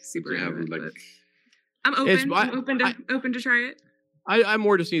like super Yeah, into it. like But I'm open. It's- I'm open to try it. I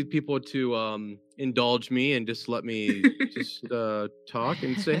more just need people to indulge me and just let me just talk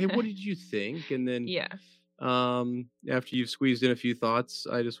and say, hey, what did you think? And then Yeah. after you've squeezed in a few thoughts,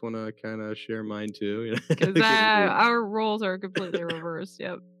 I just want to kind of share mine too. You know? Because our roles are completely reversed.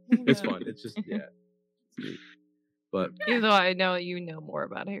 Yep. It's fun. It's just it's neat. But Even though I know you know more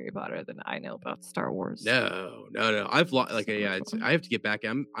about Harry Potter than I know about Star Wars. no. I've like So yeah, much it's, fun. I have to get back.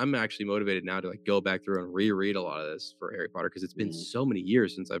 I'm actually motivated now to like go back through and reread a lot of this for Harry Potter because it's been so many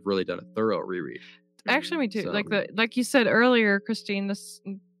years since I've really done a thorough reread. Actually, me too. So- Like you said earlier, Christine, this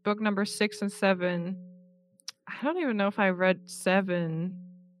book number 6 and 7. I don't even know if I read 7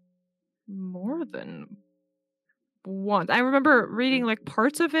 more than once. I remember reading like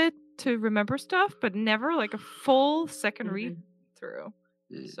parts of it to remember stuff, but never like a full second read through.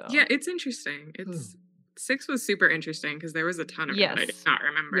 So Yeah, it's interesting. It's 6 was super interesting because there was a ton of it that I did Yes. not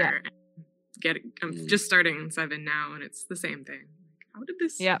remember. Yeah. I'm just starting 7 now, and it's the same thing. How did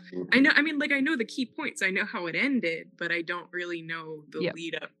this? Yeah. I know. I mean, like I know the key points. I know how it ended, but I don't really know the Yep.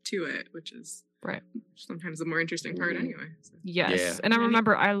 lead up to it, which is Right. sometimes the more interesting part, anyway. So. Yes. Yeah. And I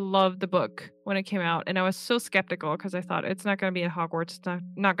remember I loved the book when it came out, and I was so skeptical because I thought it's not going to be at Hogwarts. It's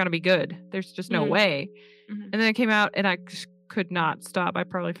not going to be good. There's just no Mhm. way. Mhm. And then it came out, and I just could not stop. I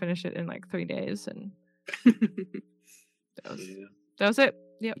probably finished it in like 3 days, and that was it.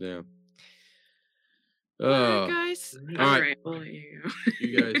 Yep. Yeah. All right, guys. All right. right. Well, there you go.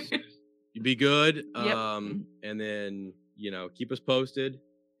 You guys, you be good. Yep. And then keep us posted.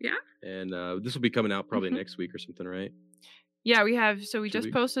 Yeah. And this will be coming out probably Mhm. next week or something, right? Yeah, we have. So we Should just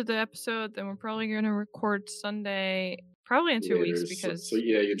we? posted the episode. Then we're probably going to record Sunday, probably in 2 weeks because so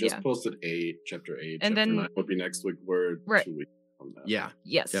yeah, you just yeah. posted chapter 8. And chapter then- 9 would be next week. We're Right. 2 weeks from that. Yeah.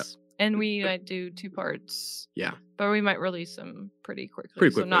 yes, and we might do 2 parts. Yeah. But we might release them pretty quickly.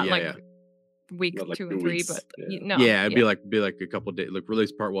 Pretty So quickly, not yeah, like yeah. week Not like 2 2 and 3, weeks, but yeah. no. Yeah, it'd be like a couple days. Like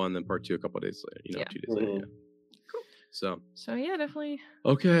release part 1, then part 2 a couple days later. Yeah. 2 days later. Mhm. Yeah. So So yeah, definitely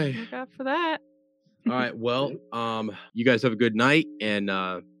okay. look out for that. All right. Well, you guys have a good night, and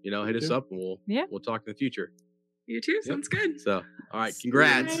hit us too. up, and we'll talk in the future. You too. Sounds good. So, all right,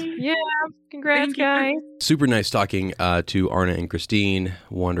 congrats. Yeah, congrats, Thank you. guys. Super nice talking to Arne and Christine.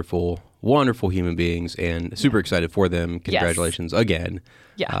 Wonderful human beings, and super excited for them. Congratulations again.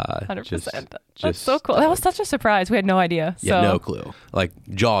 Yeah, Uh, 100%. That's just- so cool. That was such a surprise. We had no idea. Yeah, so. no clue. Like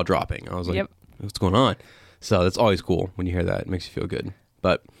jaw dropping. I was like, Yep. what's going on? So that's always cool when you hear that. It makes you feel good.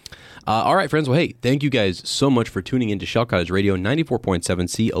 But all right, friends. Well, hey, thank you guys so much for tuning into Shell Cottage Radio 94.7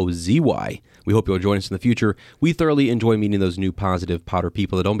 COZY. We hope you'll join us in the future. We thoroughly enjoy meeting those new positive Potter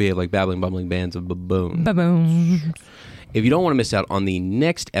people that don't behave like babbling, bumbling bands of baboons. Ba-boom. If you don't want to miss out on the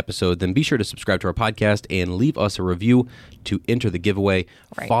next episode, then be sure to subscribe to our podcast and leave us a review to enter the giveaway.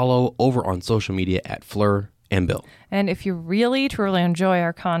 Right. Follow over on social media at Fleur and Bill. And if you really, truly enjoy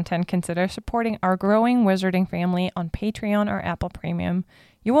our content, consider supporting our growing wizarding family on Patreon or Apple Premium.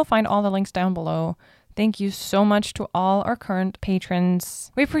 You will find all the links down below. Thank you so much to all our current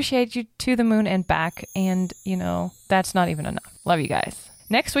patrons. We appreciate you to the moon and back. And, that's not even enough. Love you guys.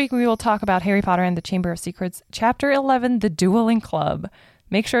 Next week, we will talk about Harry Potter and the Chamber of Secrets, Chapter 11, The Dueling Club.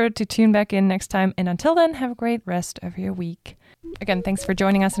 Make sure to tune back in next time. And until then, have a great rest of your week. Again, thanks for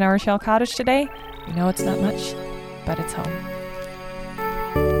joining us in our Shell Cottage today. We know it's not much, but it's home.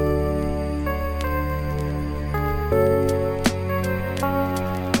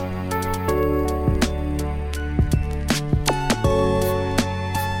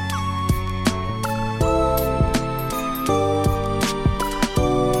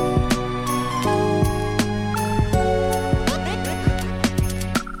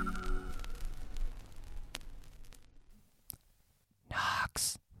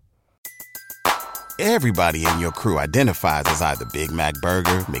 Everybody in your crew identifies as either Big Mac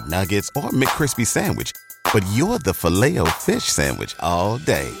Burger, McNuggets, or McCrispy Sandwich. But you're the Filet-O-Fish Sandwich all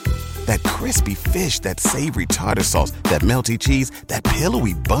day. That crispy fish, that savory tartar sauce, that melty cheese, that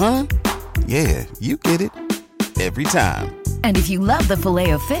pillowy bun. Yeah, you get it. Every time. And if you love the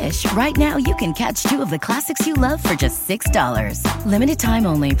Filet-O-Fish, right now you can catch 2 of the classics you love for just $6. Limited time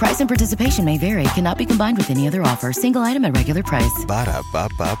only. Price and participation may vary. Cannot be combined with any other offer. Single item at regular price.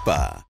 Ba-da-ba-ba-ba.